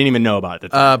we didn't even know about at the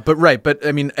time. But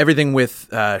I mean everything with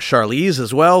Charlize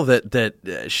as well.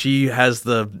 That she has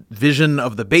the vision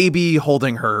of the baby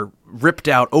holding her ripped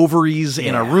out ovaries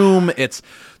in a room.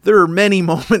 There are many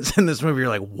moments in this movie you're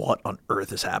like, what on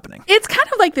earth is happening? It's kind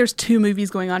of like there's two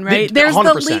movies going on, right? There's 100%.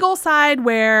 the legal side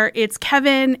where it's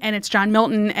Kevin and it's John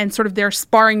Milton and sort of they're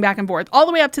sparring back and forth all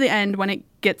the way up to the end when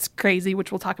it gets crazy,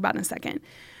 which we'll talk about in a second.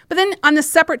 But then on the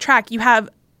separate track, you have,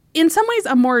 in some ways,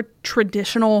 a more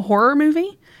traditional horror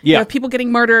movie. You have people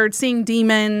getting murdered, seeing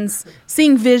demons,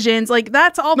 seeing visions. Like,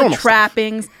 that's all the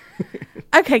trappings.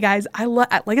 Okay, guys,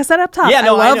 like I said up top, I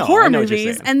love horror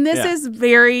movies, and this is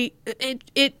very,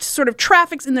 it sort of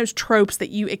traffics in those tropes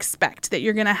that you expect, that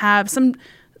you're going to have some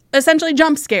essentially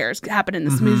jump scares happen in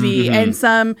this movie, and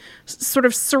some sort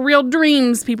of surreal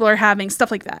dreams people are having,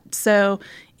 stuff like that. So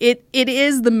it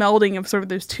is the melding of sort of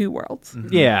those two worlds.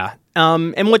 Yeah.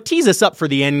 And what tees us up for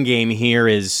the end game here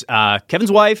is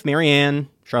Kevin's wife, Marianne,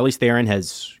 Charlize Theron,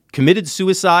 has committed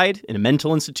suicide in a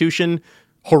mental institution.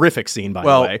 Horrific scene, by the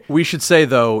way. Well, we should say,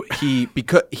 though, he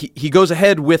goes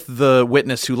ahead with the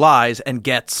witness who lies and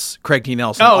gets Craig T.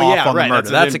 Nelson off on the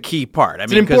murder. That's a key part. I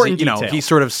mean, because he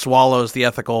sort of swallows the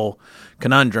ethical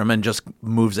conundrum and just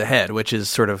moves ahead, which is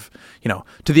sort of,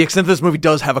 to the extent this movie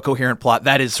does have a coherent plot,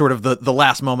 that is sort of the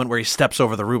last moment where he steps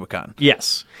over the Rubicon.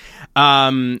 Yes.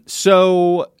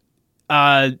 So,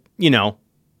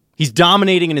 he's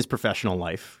dominating in his professional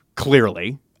life,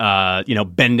 clearly.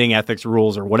 Bending ethics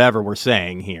rules or whatever we're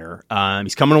saying here.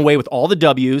 He's coming away with all the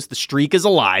W's. The streak is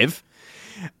alive.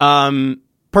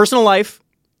 Personal life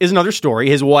is another story.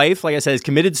 His wife, like I said, has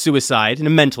committed suicide in a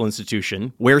mental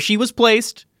institution where she was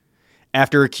placed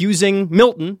after accusing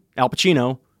Milton, Al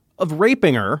Pacino, of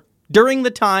raping her during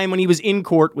the time when he was in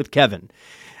court with Kevin.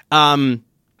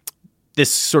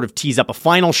 This sort of tees up a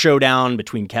final showdown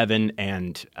between Kevin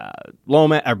and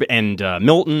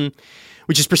Milton,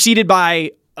 which is preceded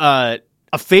by a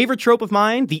favorite trope of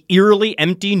mine, the eerily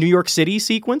empty New York City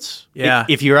sequence. Yeah.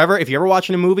 If you're ever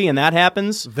watching a movie and that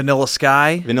happens. Vanilla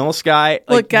Sky.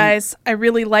 Look, guys, I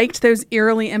really liked those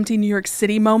eerily empty New York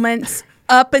City moments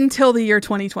up until the year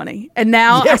 2020. And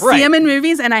now I see them in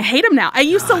movies and I hate them now. I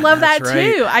used to love that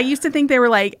too. I used to think they were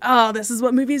like, oh, this is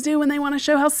what movies do when they want to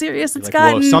show how serious it's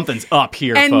gotten. Whoa, something's up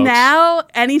here, and folks. now,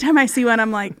 anytime I see one,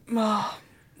 I'm like, oh,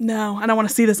 no, I don't want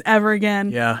to see this ever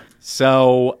again. Yeah.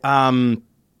 So,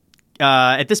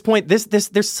 at this point,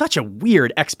 there's such a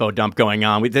weird expo dump going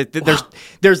on.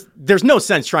 There's no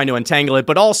sense trying to untangle it,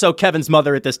 but also Kevin's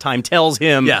mother at this time tells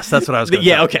him. Yes, that's what I was going to say.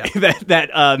 Yeah, okay. Yeah.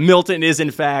 That Milton is in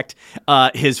fact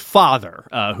his father,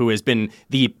 whose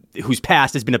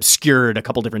past has been obscured a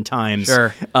couple different times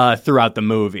throughout the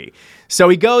movie. So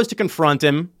he goes to confront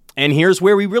him, and here's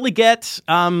where we really get.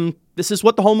 This is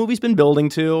what the whole movie's been building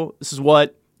to. This is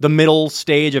what the middle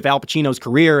stage of Al Pacino's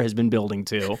career has been building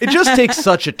to. It just takes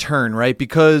such a turn, right?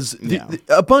 Because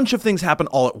a bunch of things happen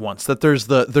all at once. That there's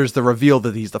the reveal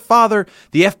that he's the father.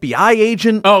 The FBI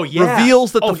agent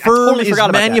reveals that the firm is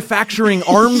manufacturing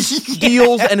arms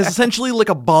deals and is essentially like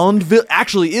a Bond villain.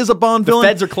 Actually, is a Bond villain. The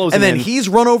feds are closing in. And then in. he's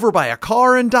run over by a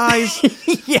car and dies.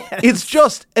 Yes. It's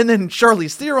just, and then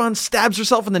Charlize Theron stabs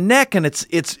herself in the neck, and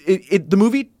the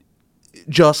movie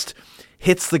just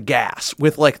hits the gas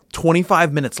with like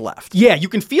 25 minutes left. Yeah, you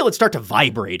can feel it start to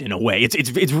vibrate in a way.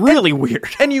 It's really weird.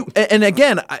 And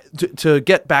again, to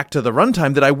get back to the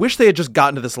runtime, that I wish they had just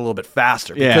gotten to this a little bit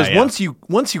faster. Because once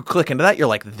you click into that, you're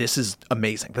like, this is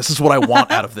amazing. This is what I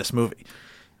want out of this movie.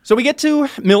 So we get to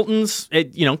Milton's.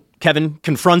 Kevin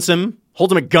confronts him,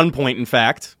 holds him at gunpoint. In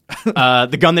fact,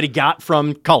 the gun that he got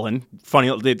from Cullen.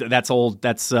 Funny, that's old.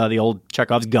 That's the old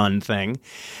Chekhov's gun thing.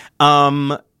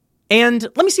 And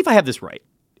let me see if I have this right.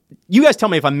 You guys tell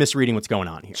me if I'm misreading what's going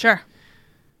on here. Sure.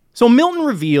 So Milton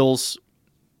reveals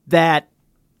that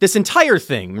this entire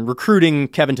thing, recruiting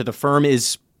Kevin to the firm,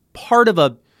 is part of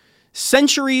a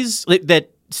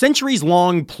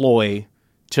centuries-long ploy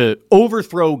to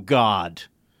overthrow God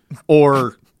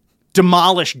or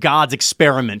demolish God's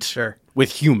experiment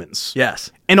with humans.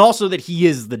 Yes. And also that he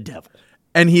is the devil.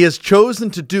 And he has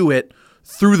chosen to do it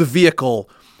through the vehicle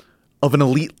of an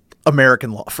elite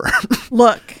American law firm.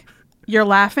 Look, you're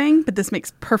laughing, but this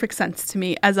makes perfect sense to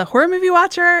me as a horror movie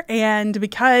watcher, and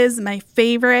because my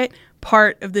favorite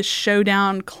part of this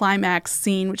showdown climax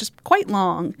scene, which is quite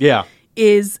long,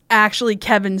 is actually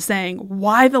Kevin saying,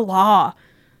 why the law?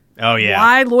 Oh, yeah.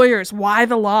 Why lawyers? Why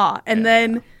the law? And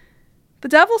then the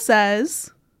devil says,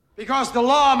 because the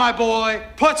law, my boy,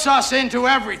 puts us into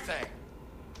everything.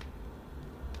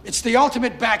 It's the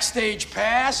ultimate backstage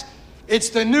pass. It's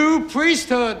the new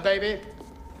priesthood, baby.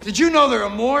 Did you know there are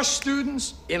more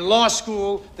students in law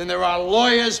school than there are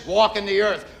lawyers walking the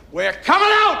earth? We're coming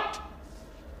out!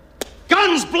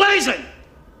 Guns blazing!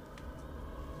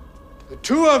 The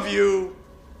two of you,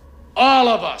 all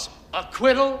of us,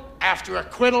 acquittal after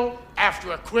acquittal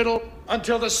after acquittal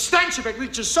until the stench of it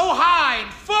reaches so high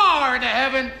and far into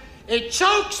heaven it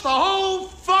chokes the whole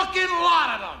fucking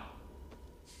lot of them.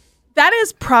 That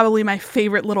is probably my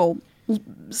favorite little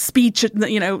speech,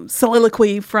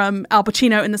 soliloquy from Al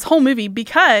Pacino in this whole movie,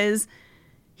 because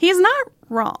he's not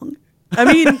wrong. I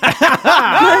mean,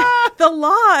 the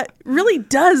law really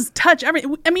does touch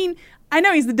everything. I mean, I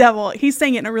know he's the devil. He's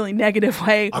saying it in a really negative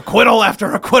way. Acquittal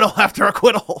after acquittal after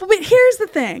acquittal. But here's the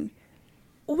thing.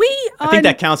 I think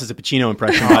that counts as a Pacino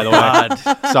impression, by the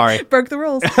way. Sorry. Broke the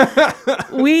rules.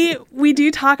 we do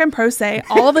talk on Pro Se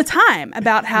all the time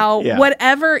about how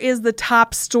whatever is the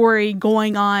top story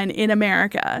going on in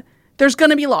America, there's going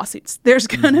to be lawsuits. There's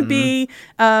going to be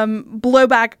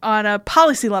blowback on a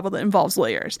policy level that involves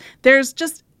lawyers. There's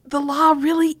just, the law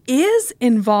really is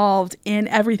involved in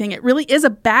everything. It really is a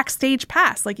backstage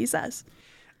pass, like he says.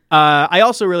 I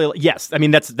also really, yes, I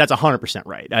mean, that's 100%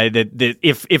 right.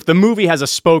 If the movie has a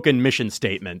spoken mission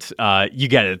statement, you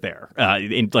get it there,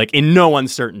 in no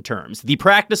uncertain terms. The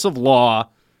practice of law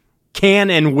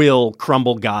can and will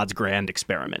crumble God's grand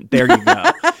experiment. There you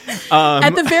go.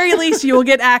 At the very least, you will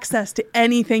get access to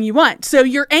anything you want. So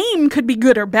your aim could be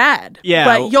good or bad,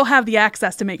 but you'll have the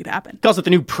access to make it happen. Calls it the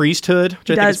new priesthood,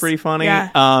 which I think is pretty funny.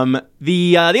 Yeah.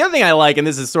 The other thing I like, and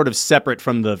this is sort of separate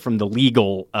from the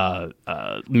legal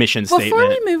mission statement. Before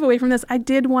we move away from this, I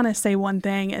did want to say one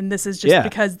thing, and this is just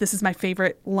because this is my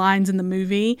favorite lines in the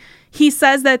movie. He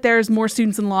says that there's more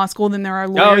students in law school than there are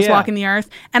lawyers walking the earth.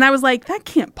 And I was like, that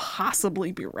can't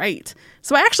possibly be right.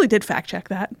 So I actually did fact check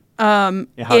that. How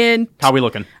are we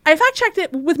looking? I fact checked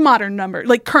it with modern numbers,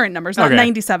 like current numbers, not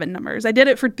 97 numbers. I did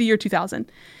it for the year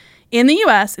 2000. In the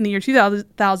U.S., in the year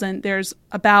 2000, there's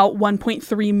about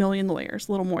 1.3 million lawyers,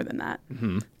 a little more than that.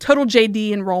 Mm-hmm. Total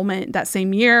JD enrollment that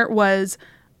same year was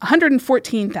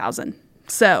 114,000.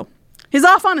 So he's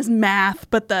off on his math,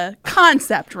 but the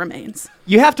concept remains.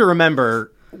 You have to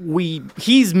remember,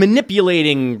 he's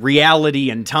manipulating reality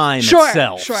and time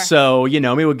itself. Sure. So,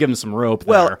 maybe we'll give him some rope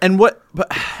there. Well,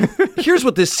 but here's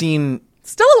what this scene...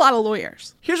 Still a lot of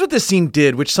lawyers. Here's what this scene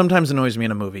did, which sometimes annoys me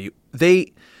in a movie.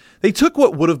 They took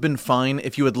what would have been fine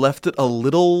if you had left it a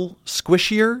little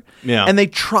squishier, and they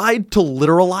tried to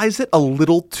literalize it a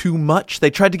little too much.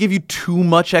 They tried to give you too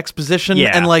much exposition,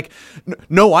 and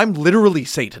no, I'm literally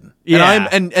Satan,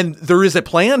 and there is a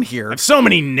plan here. I have so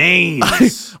many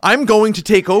names. I'm going to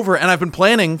take over, and I've been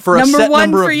planning for a set number of years.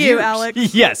 Number one for you,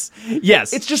 Alex. Yes.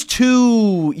 It's just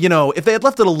too, if they had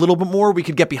left it a little bit more, we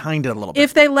could get behind it a little bit.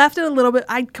 If they left it a little bit,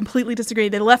 I completely disagree.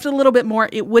 They left it a little bit more,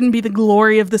 it wouldn't be the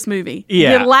glory of this movie.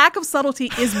 Yeah. The lack of subtlety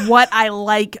is what I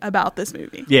like about this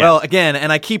movie. Yeah. Well, again,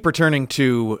 and I keep returning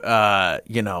to,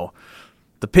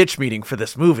 the pitch meeting for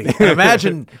this movie.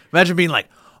 Imagine being like,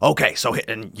 okay, so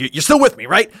and you're still with me,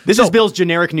 right? This is Bill's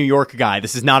generic New York guy.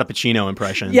 This is not a Pacino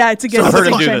impression. Yeah, it's a good. I've heard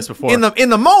him do this before. In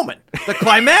the moment, the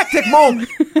climactic moment,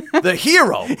 the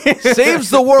hero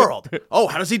saves the world. Oh,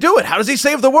 how does he do it? How does he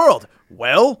save the world?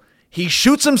 Well, he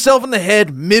shoots himself in the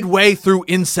head midway through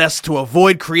incest to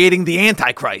avoid creating the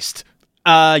Antichrist.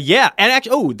 And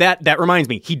actually, that reminds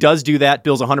me, he does do that.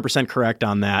 Bill's 100% correct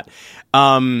on that.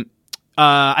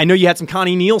 I know you had some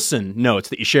Connie Nielsen notes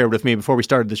that you shared with me before we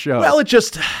started the show. Well, it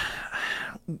just,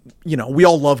 we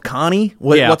all love Connie.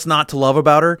 What's not to love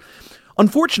about her?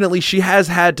 Unfortunately, she has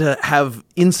had to have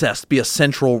incest be a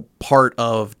central part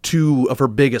of two of her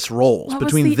biggest roles,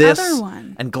 between this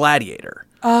and Gladiator.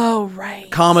 Oh, right.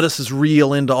 Commodus is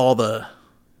real into all the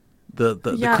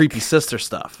creepy sister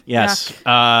stuff. Yes.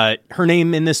 Her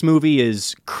name in this movie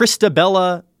is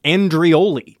Christabella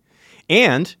Andreoli.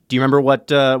 And do you remember what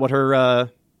her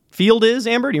field is,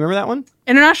 Amber? Do you remember that one?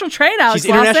 International trade, Alex. She's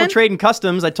international trade and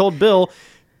customs. I told Bill,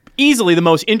 easily the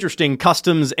most interesting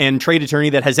customs and trade attorney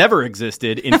that has ever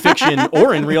existed in fiction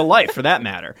or in real life, for that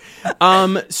matter.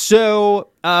 So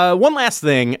one last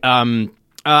thing.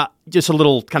 Just a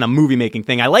little kind of movie-making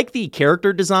thing. I like the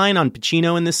character design on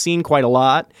Pacino in this scene quite a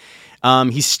lot.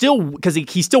 He's still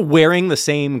wearing the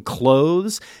same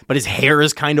clothes, but his hair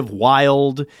is kind of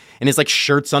wild, and his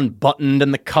shirt's unbuttoned,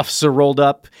 and the cuffs are rolled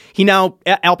up. Al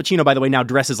Pacino, by the way, now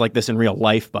dresses like this in real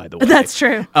life. By the way, that's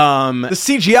true. The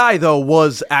CGI though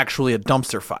was actually a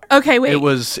dumpster fire. Okay, wait.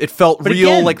 It felt real,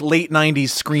 again, like late '90s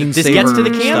screensaver. This gets to the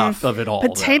camp stuff of it all.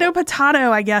 Potato,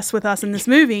 I guess, with us in this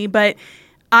movie, but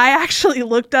I actually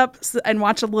looked up and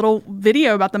watched a little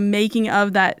video about the making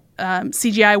of that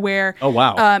CGI where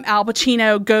Al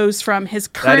Pacino goes from his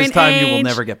current age. That is time age, you will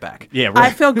never get back. Yeah, right.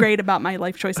 I feel great about my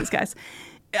life choices, guys.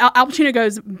 Al Pacino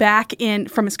goes back in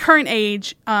from his current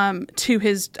age to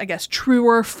his, I guess,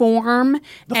 truer form.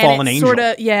 The fallen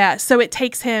angel. So it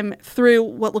takes him through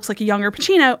what looks like a younger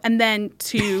Pacino and then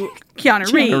to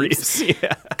Keanu Reeves.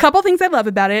 Yeah. A couple things I love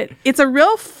about it. It's a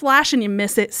real flash and you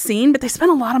miss it scene, but they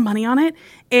spent a lot of money on it.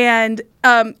 And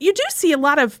you do see a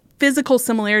lot of physical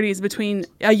similarities between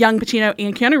a young Pacino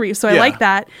and Keanu Reeves, so I like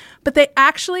that. But they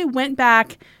actually went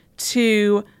back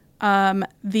to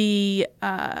the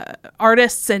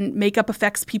artists and makeup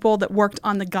effects people that worked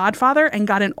on The Godfather and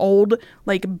got an old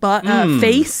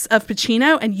face of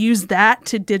Pacino and used that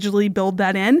to digitally build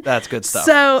that in. That's good stuff.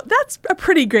 So that's a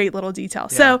pretty great little detail.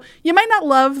 Yeah. So you might not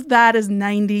love that as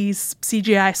 90s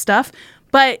CGI stuff,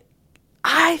 but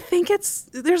I think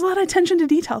there's a lot of attention to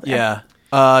detail there. Yeah.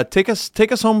 Take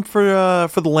us home for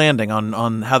the landing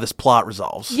on how this plot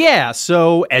resolves. Yeah,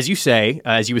 so as you say,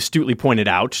 as you astutely pointed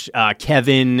out,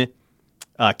 Kevin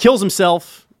kills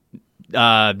himself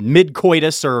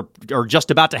mid-coitus or just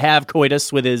about to have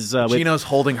coitus with his... Gino's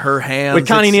holding her hand. With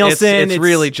Connie Nielsen. It's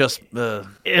really just...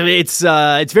 It's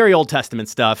very Old Testament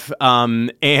stuff.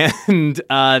 And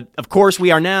of course,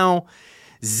 we are now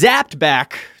zapped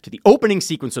back to the opening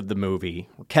sequence of the movie.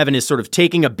 Kevin is sort of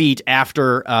taking a beat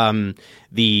after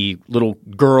the little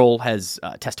girl has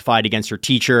testified against her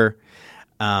teacher.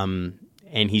 And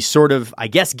he's sort of, I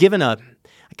guess, given I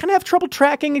kind of have trouble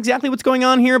tracking exactly what's going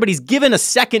on here, but he's given a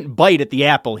second bite at the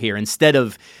apple here instead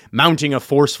of mounting a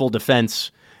forceful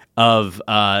defense of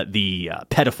the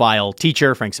pedophile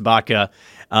teacher, Frank Sabatka.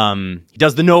 He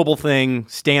does the noble thing,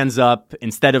 stands up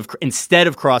instead of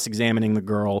cross-examining the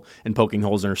girl and poking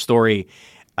holes in her story.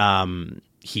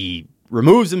 He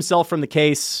removes himself from the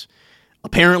case,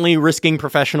 apparently risking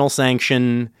professional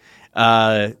sanction.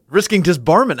 Risking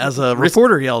disbarment, as a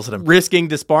reporter yells at him. Risking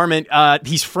disbarment.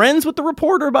 He's friends with the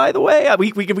reporter, by the way.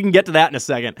 We can get to that in a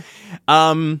second.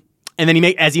 And then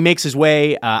as he makes his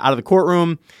way out of the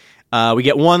courtroom, we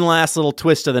get one last little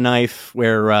twist of the knife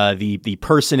where the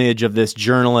personage of this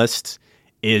journalist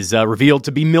is revealed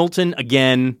to be Milton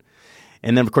again.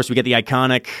 And then, of course, we get the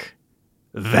iconic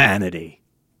vanity.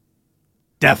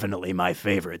 Definitely my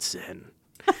favorite sin.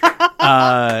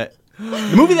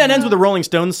 The movie then ends with a Rolling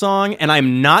Stones song, and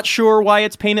I'm not sure why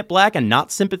it's Paint It Black and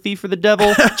not Sympathy for the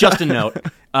Devil. Just a note.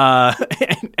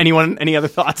 Any other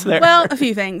thoughts there? Well, a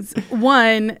few things.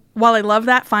 One, while I love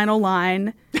that final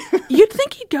line, you'd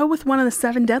think he'd go with one of the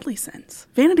 7 deadly sins.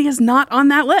 Vanity is not on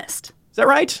that list. Is that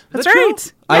right? That's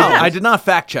right. I did not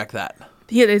fact check that.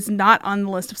 It is not on the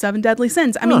list of 7 deadly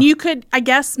sins. I mean, you could, I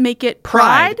guess, make it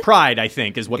pride. Pride, I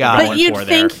think, is what they're going for there. But you'd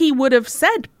think he would have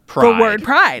said pride. The word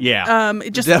pride. Yeah.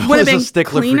 It just Devil would have is been a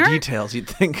stickler cleaner. for details, you'd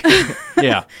think.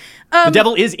 Yeah. The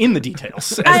devil is in the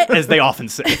details, as they often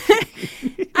say.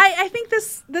 I think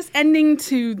this ending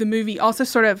to the movie also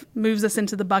sort of moves us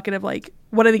into the bucket of like,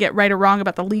 what do they get right or wrong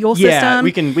about the legal system? Yeah,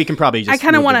 we can probably just I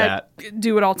kind of want to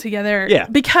do it all together. Yeah.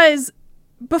 Because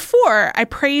before, I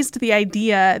praised the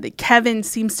idea that Kevin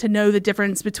seems to know the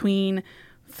difference between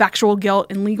factual guilt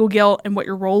and legal guilt and what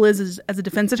your role is as a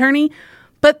defense attorney.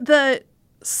 But the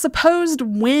supposed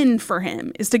win for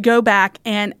him is to go back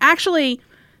and actually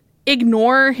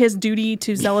ignore his duty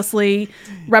to zealously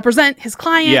represent his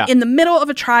client in the middle of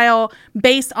a trial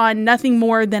based on nothing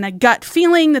more than a gut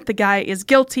feeling that the guy is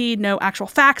guilty, no actual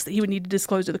facts that he would need to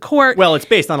disclose to the court. Well, it's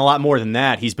based on a lot more than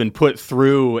that. He's been put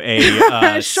through a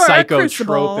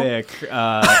psychotropic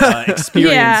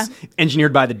experience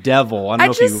enginered by the devil. I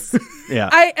don't know if you...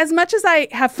 As much as I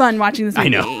have fun watching this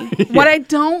movie, I know. What I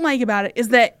don't like about it is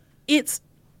that it's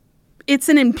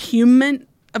an impugnment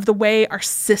of the way our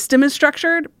system is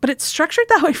structured, but it's structured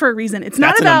that way for a reason. It's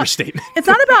not That's about an understatement. It's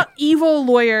not about evil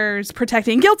lawyers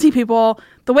protecting guilty people.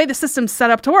 The way the system's set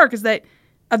up to work is that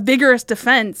a vigorous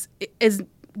defense is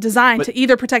designed to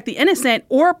either protect the innocent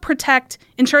or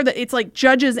ensure that it's like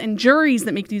judges and juries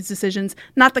that make these decisions,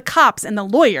 not the cops and the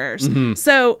lawyers. Mm-hmm.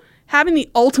 So having the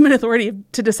ultimate authority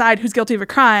to decide who's guilty of a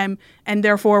crime and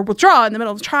therefore withdraw in the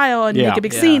middle of the trial and make a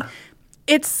big scene,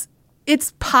 it's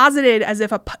posited as if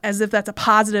that's a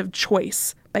positive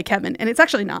choice by Kevin, and it's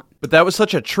actually not. But that was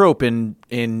such a trope in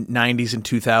 90s and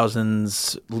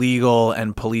 2000s legal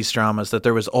and police dramas that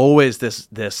there was always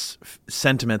this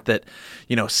sentiment that,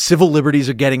 civil liberties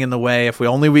are getting in the way. If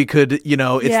we could, it's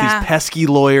these pesky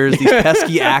lawyers, these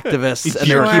pesky activists, and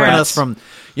they're keeping us from,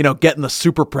 getting the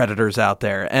super predators out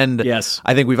there. And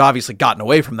I think we've obviously gotten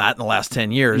away from that in the last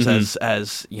 10 years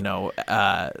as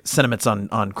sentiments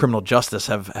on criminal justice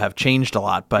have changed a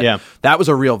lot. But that was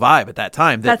a real vibe at that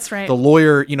time. That's right. The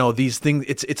lawyer, these things,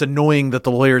 it's annoying that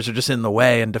the lawyers are just in the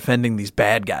way and defending these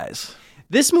bad guys.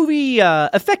 This movie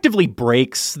effectively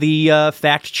breaks the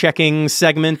fact-checking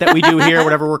segment that we do here,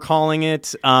 whatever we're calling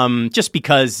it, just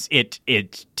because it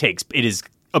is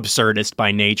absurdist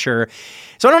by nature.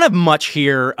 So I don't have much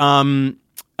here.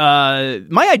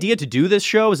 My idea to do this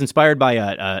show was inspired by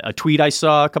a tweet I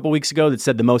saw a couple weeks ago that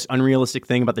said the most unrealistic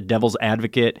thing about The Devil's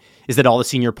Advocate is that all the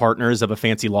senior partners of a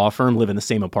fancy law firm live in the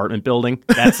same apartment building.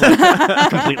 That's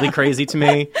completely crazy to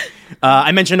me.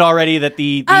 I mentioned already that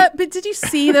but did you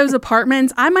see those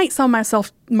apartments? I might sell my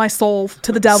soul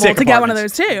to the devil to get one of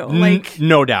those too.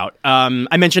 No doubt.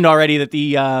 I mentioned already that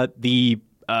the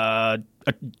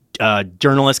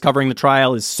journalist covering the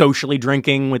trial is socially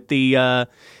drinking with the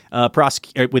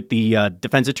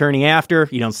defense attorney after.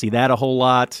 You don't see that a whole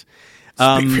lot.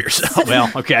 Speak for yourself.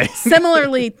 Well, okay.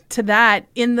 Similarly to that,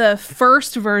 in the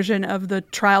first version of the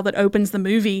trial that opens the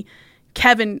movie,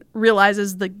 Kevin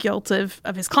realizes the guilt of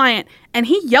his client, and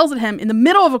he yells at him in the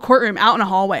middle of a courtroom out in a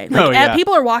hallway.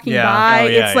 People are walking by.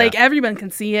 It's like everyone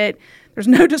can see it. There's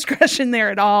no discretion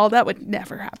there at all. That would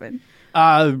never happen.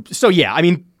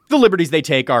 The liberties they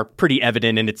take are pretty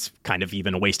evident, and it's kind of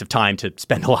even a waste of time to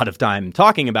spend a lot of time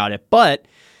talking about it. But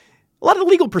a lot of the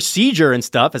legal procedure and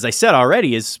stuff, as I said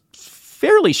already, is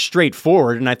fairly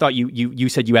straightforward. And I thought you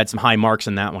said you had some high marks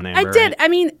in that one, Amber. I did. I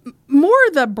mean, more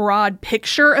the broad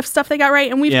picture of stuff they got right.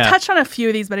 And we've touched on a few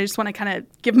of these, but I just want to kind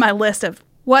of give my list of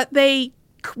what they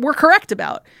were correct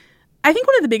about. I think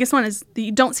one of the biggest one is that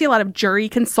you don't see a lot of jury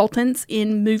consultants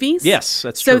in movies. Yes,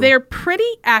 that's true. So they're pretty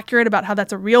accurate about how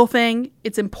that's a real thing.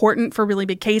 It's important for really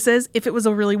big cases. If it was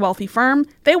a really wealthy firm,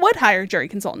 they would hire jury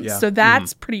consultants. Yeah. So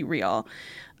that's pretty real.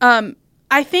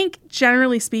 I think,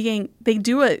 generally speaking, they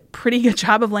do a pretty good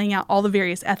job of laying out all the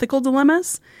various ethical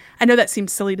dilemmas. I know that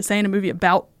seems silly to say in a movie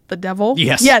about the devil.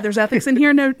 Yes. Yeah, there's ethics in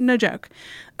here, no joke.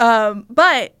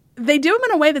 But they do them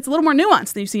in a way that's a little more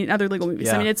nuanced than you see in other legal movies.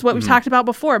 Yeah. I mean, it's what we've talked about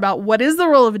before about what is the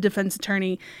role of a defense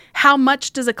attorney? How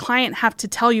much does a client have to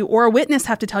tell you or a witness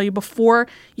have to tell you before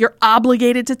you're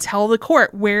obligated to tell the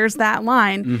court? Where's that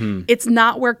line? Mm-hmm. It's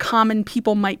not where common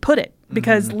people might put it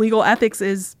because legal ethics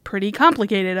is pretty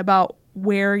complicated about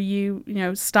where you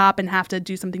stop and have to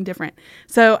do something different.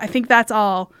 So I think that's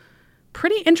all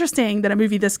pretty interesting that a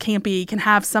movie this campy can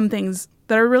have some things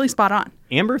that are really spot on.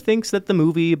 Amber thinks that the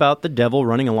movie about the devil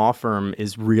running a law firm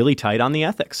is really tight on the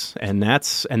ethics, and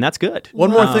that's good.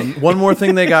 One more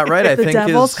thing they got right, I think, is the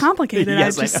devil's complicated.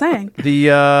 Yes, I was just saying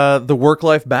the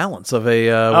work-life balance of working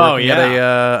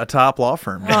at a top law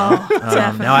firm.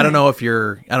 Oh, now I don't know if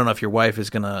your wife is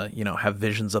gonna have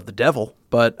visions of the devil,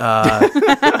 but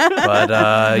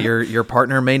your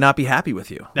partner may not be happy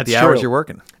with you. That's the true. Hours you're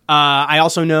working. I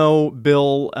also know,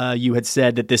 Bill, you had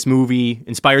said that this movie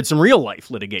inspired some real-life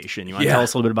litigation. You want to tell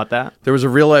us a little bit about that? There was a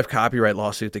real-life copyright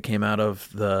lawsuit that came out of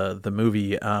the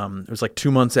movie. It was like 2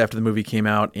 months after the movie came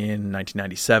out in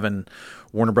 1997.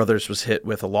 Warner Brothers was hit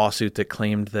with a lawsuit that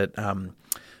claimed that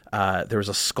there was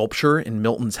a sculpture in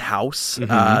Milton's house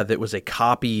that was a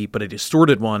copy, but a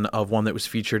distorted one, of one that was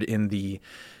featured in the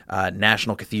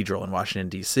National Cathedral in Washington,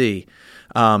 D.C.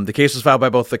 The case was filed by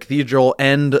both the cathedral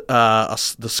and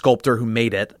the sculptor who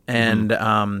made it. And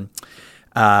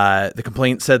the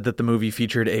complaint said that the movie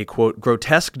featured a, quote,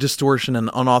 grotesque distortion and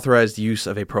unauthorized use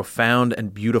of a profound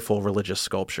and beautiful religious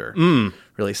sculpture.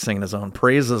 Really singing his own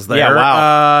praises there.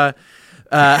 Yeah,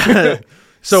 wow.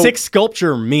 So sick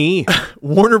sculpture, me.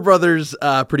 Warner Brothers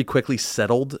pretty quickly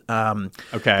settled.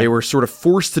 Okay. They were sort of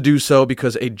forced to do so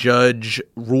because a judge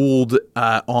ruled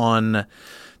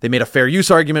they made a fair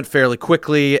use argument fairly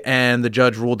quickly, and the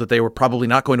judge ruled that they were probably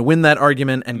not going to win that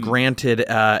argument and granted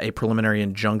a preliminary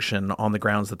injunction on the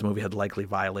grounds that the movie had likely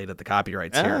violated the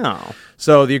copyrights here.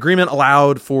 So the agreement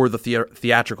allowed for the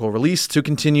theatrical release to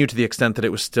continue to the extent that it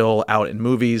was still out in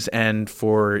movies and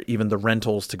for even the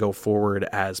rentals to go forward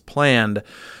as planned,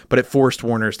 but it forced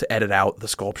Warner's to edit out the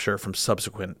sculpture from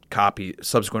subsequent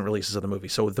releases of the movie.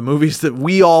 So the movies that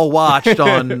we all watched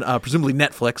on presumably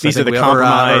Netflix, these are the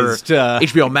compromised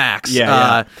HBO Max,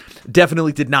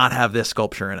 definitely did not have this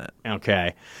sculpture in it.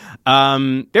 Okay.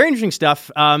 Very interesting stuff.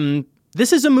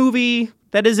 This is a movie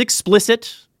that is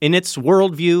explicit in its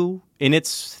worldview, in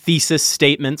its thesis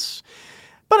statements,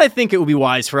 but I think it would be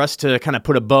wise for us to kind of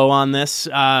put a bow on this.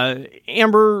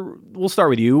 Amber, we'll start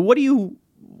with you. What do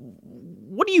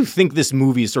you think this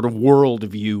movie's sort of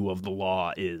worldview of the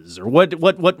law is, or what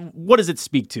does it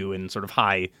speak to in sort of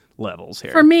high levels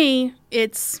here? For me,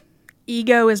 it's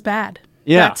ego is bad.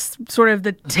 Yeah. That's sort of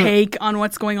the take on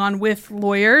what's going on with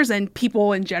lawyers and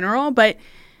people in general. But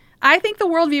I think the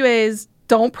worldview is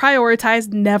don't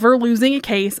prioritize never losing a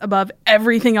case above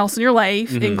everything else in your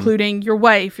life, including your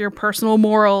wife, your personal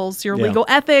morals, your legal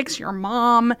ethics, your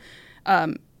mom,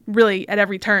 really at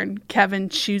every turn, Kevin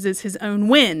chooses his own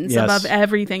wins Yes. above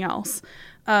everything else.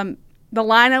 The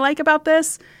line I like about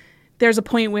this, there's a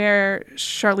point where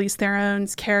Charlize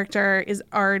Theron's character is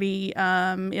already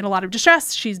in a lot of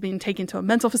distress. She's being taken to a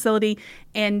mental facility.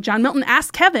 And John Milton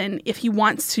asks Kevin if he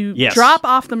wants to Yes. drop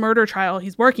off the murder trial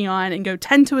he's working on and go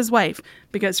tend to his wife,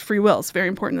 because free will is very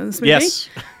important in this movie. Yes.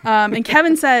 And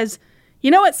Kevin says, "You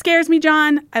know what scares me,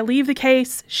 John? I leave the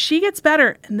case. She gets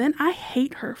better, and then I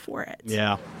hate her for it."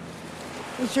 Yeah.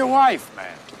 It's your wife,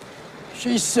 man.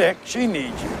 She's sick. She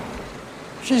needs you.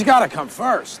 She's got to come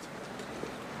first.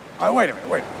 Wait a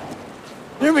minute.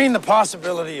 You mean the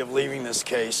possibility of leaving this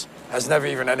case has never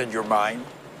even entered your mind?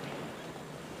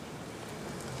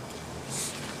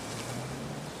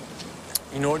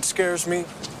 You know what scares me?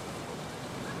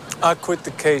 I quit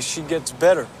the case, she gets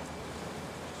better.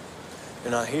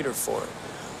 And I hate her for it.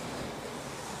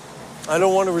 I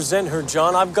don't want to resent her,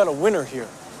 John. I've got to win her here.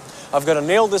 I've got to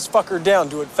nail this fucker down,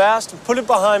 do it fast, and put it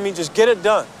behind me, just get it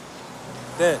done.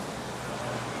 Then,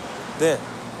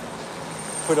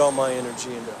 put all my energy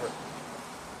into her.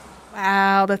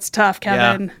 Wow, that's tough,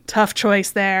 Kevin. Yeah. Tough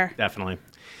choice there. Definitely.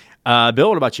 Bill,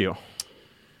 what about you?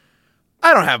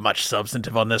 I don't have much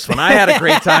substantive on this one. I had a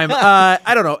great time.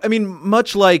 I don't know. I mean,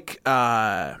 much like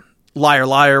Liar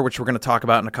Liar, which we're going to talk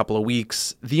about in a couple of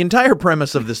weeks, the entire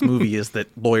premise of this movie is that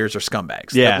lawyers are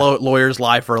scumbags. Yeah. That lawyers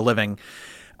lie for a living.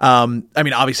 I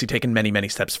mean, obviously taken many, many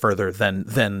steps further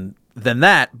than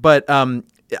that. But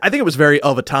I think it was very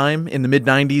of a time in the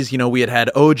mid-'90s. You know, we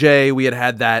had OJ. We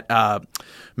had that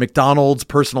McDonald's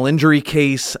personal injury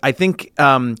case. I think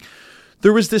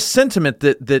there was this sentiment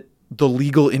that the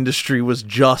legal industry was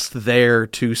just there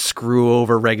to screw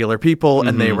over regular people,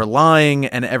 and they were lying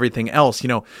and everything else. You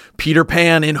know, Peter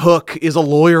Pan in Hook is a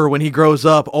lawyer when he grows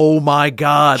up. Oh my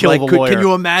God. Kill Like, the lawyer. can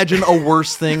you imagine a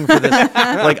worse thing for this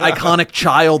like iconic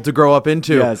child to grow up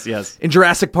into? Yes. In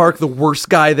Jurassic Park, the worst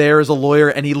guy there is a lawyer,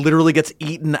 and he literally gets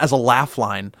eaten as a laugh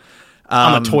line.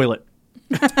 On the toilet.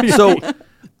 So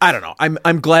I don't know.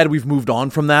 I'm glad we've moved on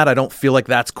from that. I don't feel like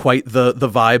that's quite the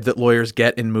vibe that lawyers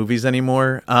get in movies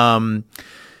anymore. I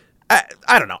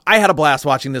don't know. I had a blast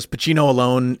watching this. Pacino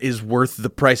alone is worth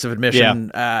the price of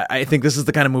admission. I think this is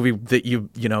the kind of movie that you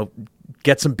know,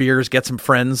 get some beers, get some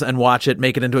friends, and watch it.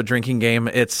 Make it into a drinking game.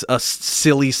 It's a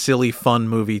silly, fun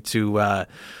movie to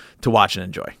watch and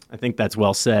enjoy. I think that's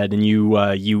well said. And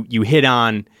you hit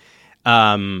on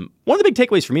one of the big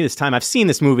takeaways for me this time. I've seen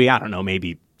this movie, I don't know,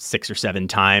 maybe 6 or 7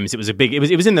 times.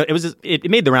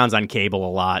 It made the rounds on cable a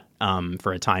lot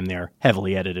for a time there,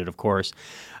 heavily edited, of course.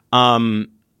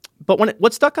 But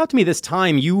what stuck out to me this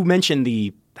time, you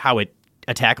mentioned how it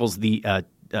tackles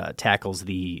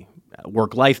the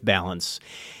work-life balance.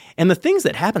 And the things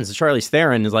that happens to Charlize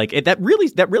Theron is like that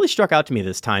really struck out to me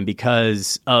this time,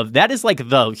 because of that is like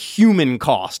the human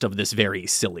cost of this very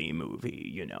silly movie.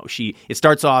 You know, it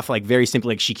starts off like very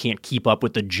simply, like she can't keep up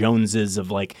with the Joneses of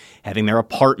like having their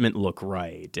apartment look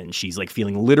right, and she's like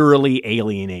feeling literally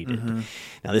alienated.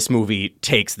 Now this movie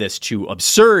takes this to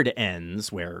absurd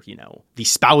ends, where, you know, the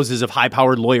spouses of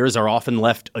high-powered lawyers are often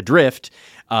left adrift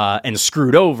and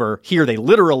screwed over. Here they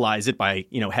literalize it by,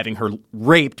 you know, having her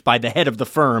raped by the head of the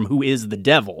firm, who is the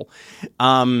devil.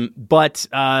 But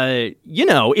you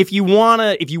know, if you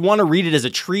wanna read it as a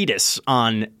treatise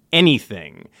on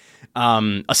anything,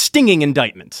 a stinging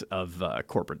indictment of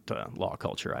corporate law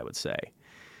culture, I would say.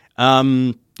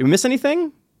 Did we miss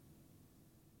anything?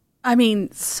 I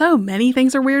mean, so many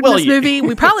things are weird Well, in this movie.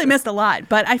 We probably missed a lot,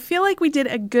 but I feel like we did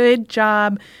a good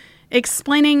job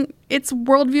explaining its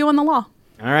worldview on the law.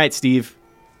 All right, Steve,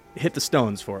 hit the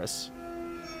stones for us.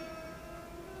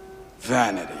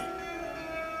 Vanity.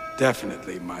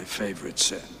 Definitely my favorite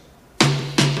sin.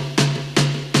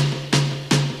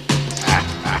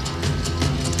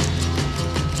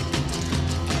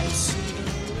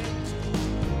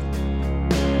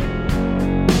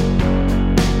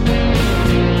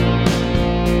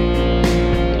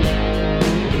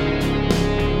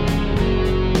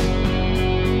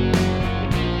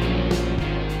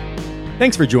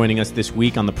 Thanks for joining us this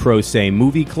week on the Pro Se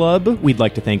Movie Club. We'd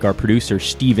like to thank our producer,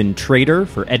 Stephen Trader,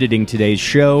 for editing today's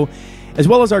show, as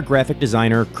well as our graphic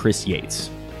designer, Chris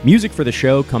Yates. Music for the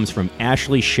show comes from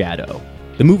Ashley Shadow.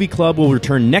 The Movie Club will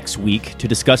return next week to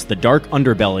discuss the dark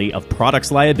underbelly of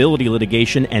products liability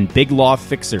litigation and big law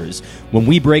fixers when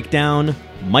we break down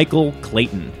Michael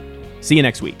Clayton. See you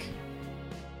next week.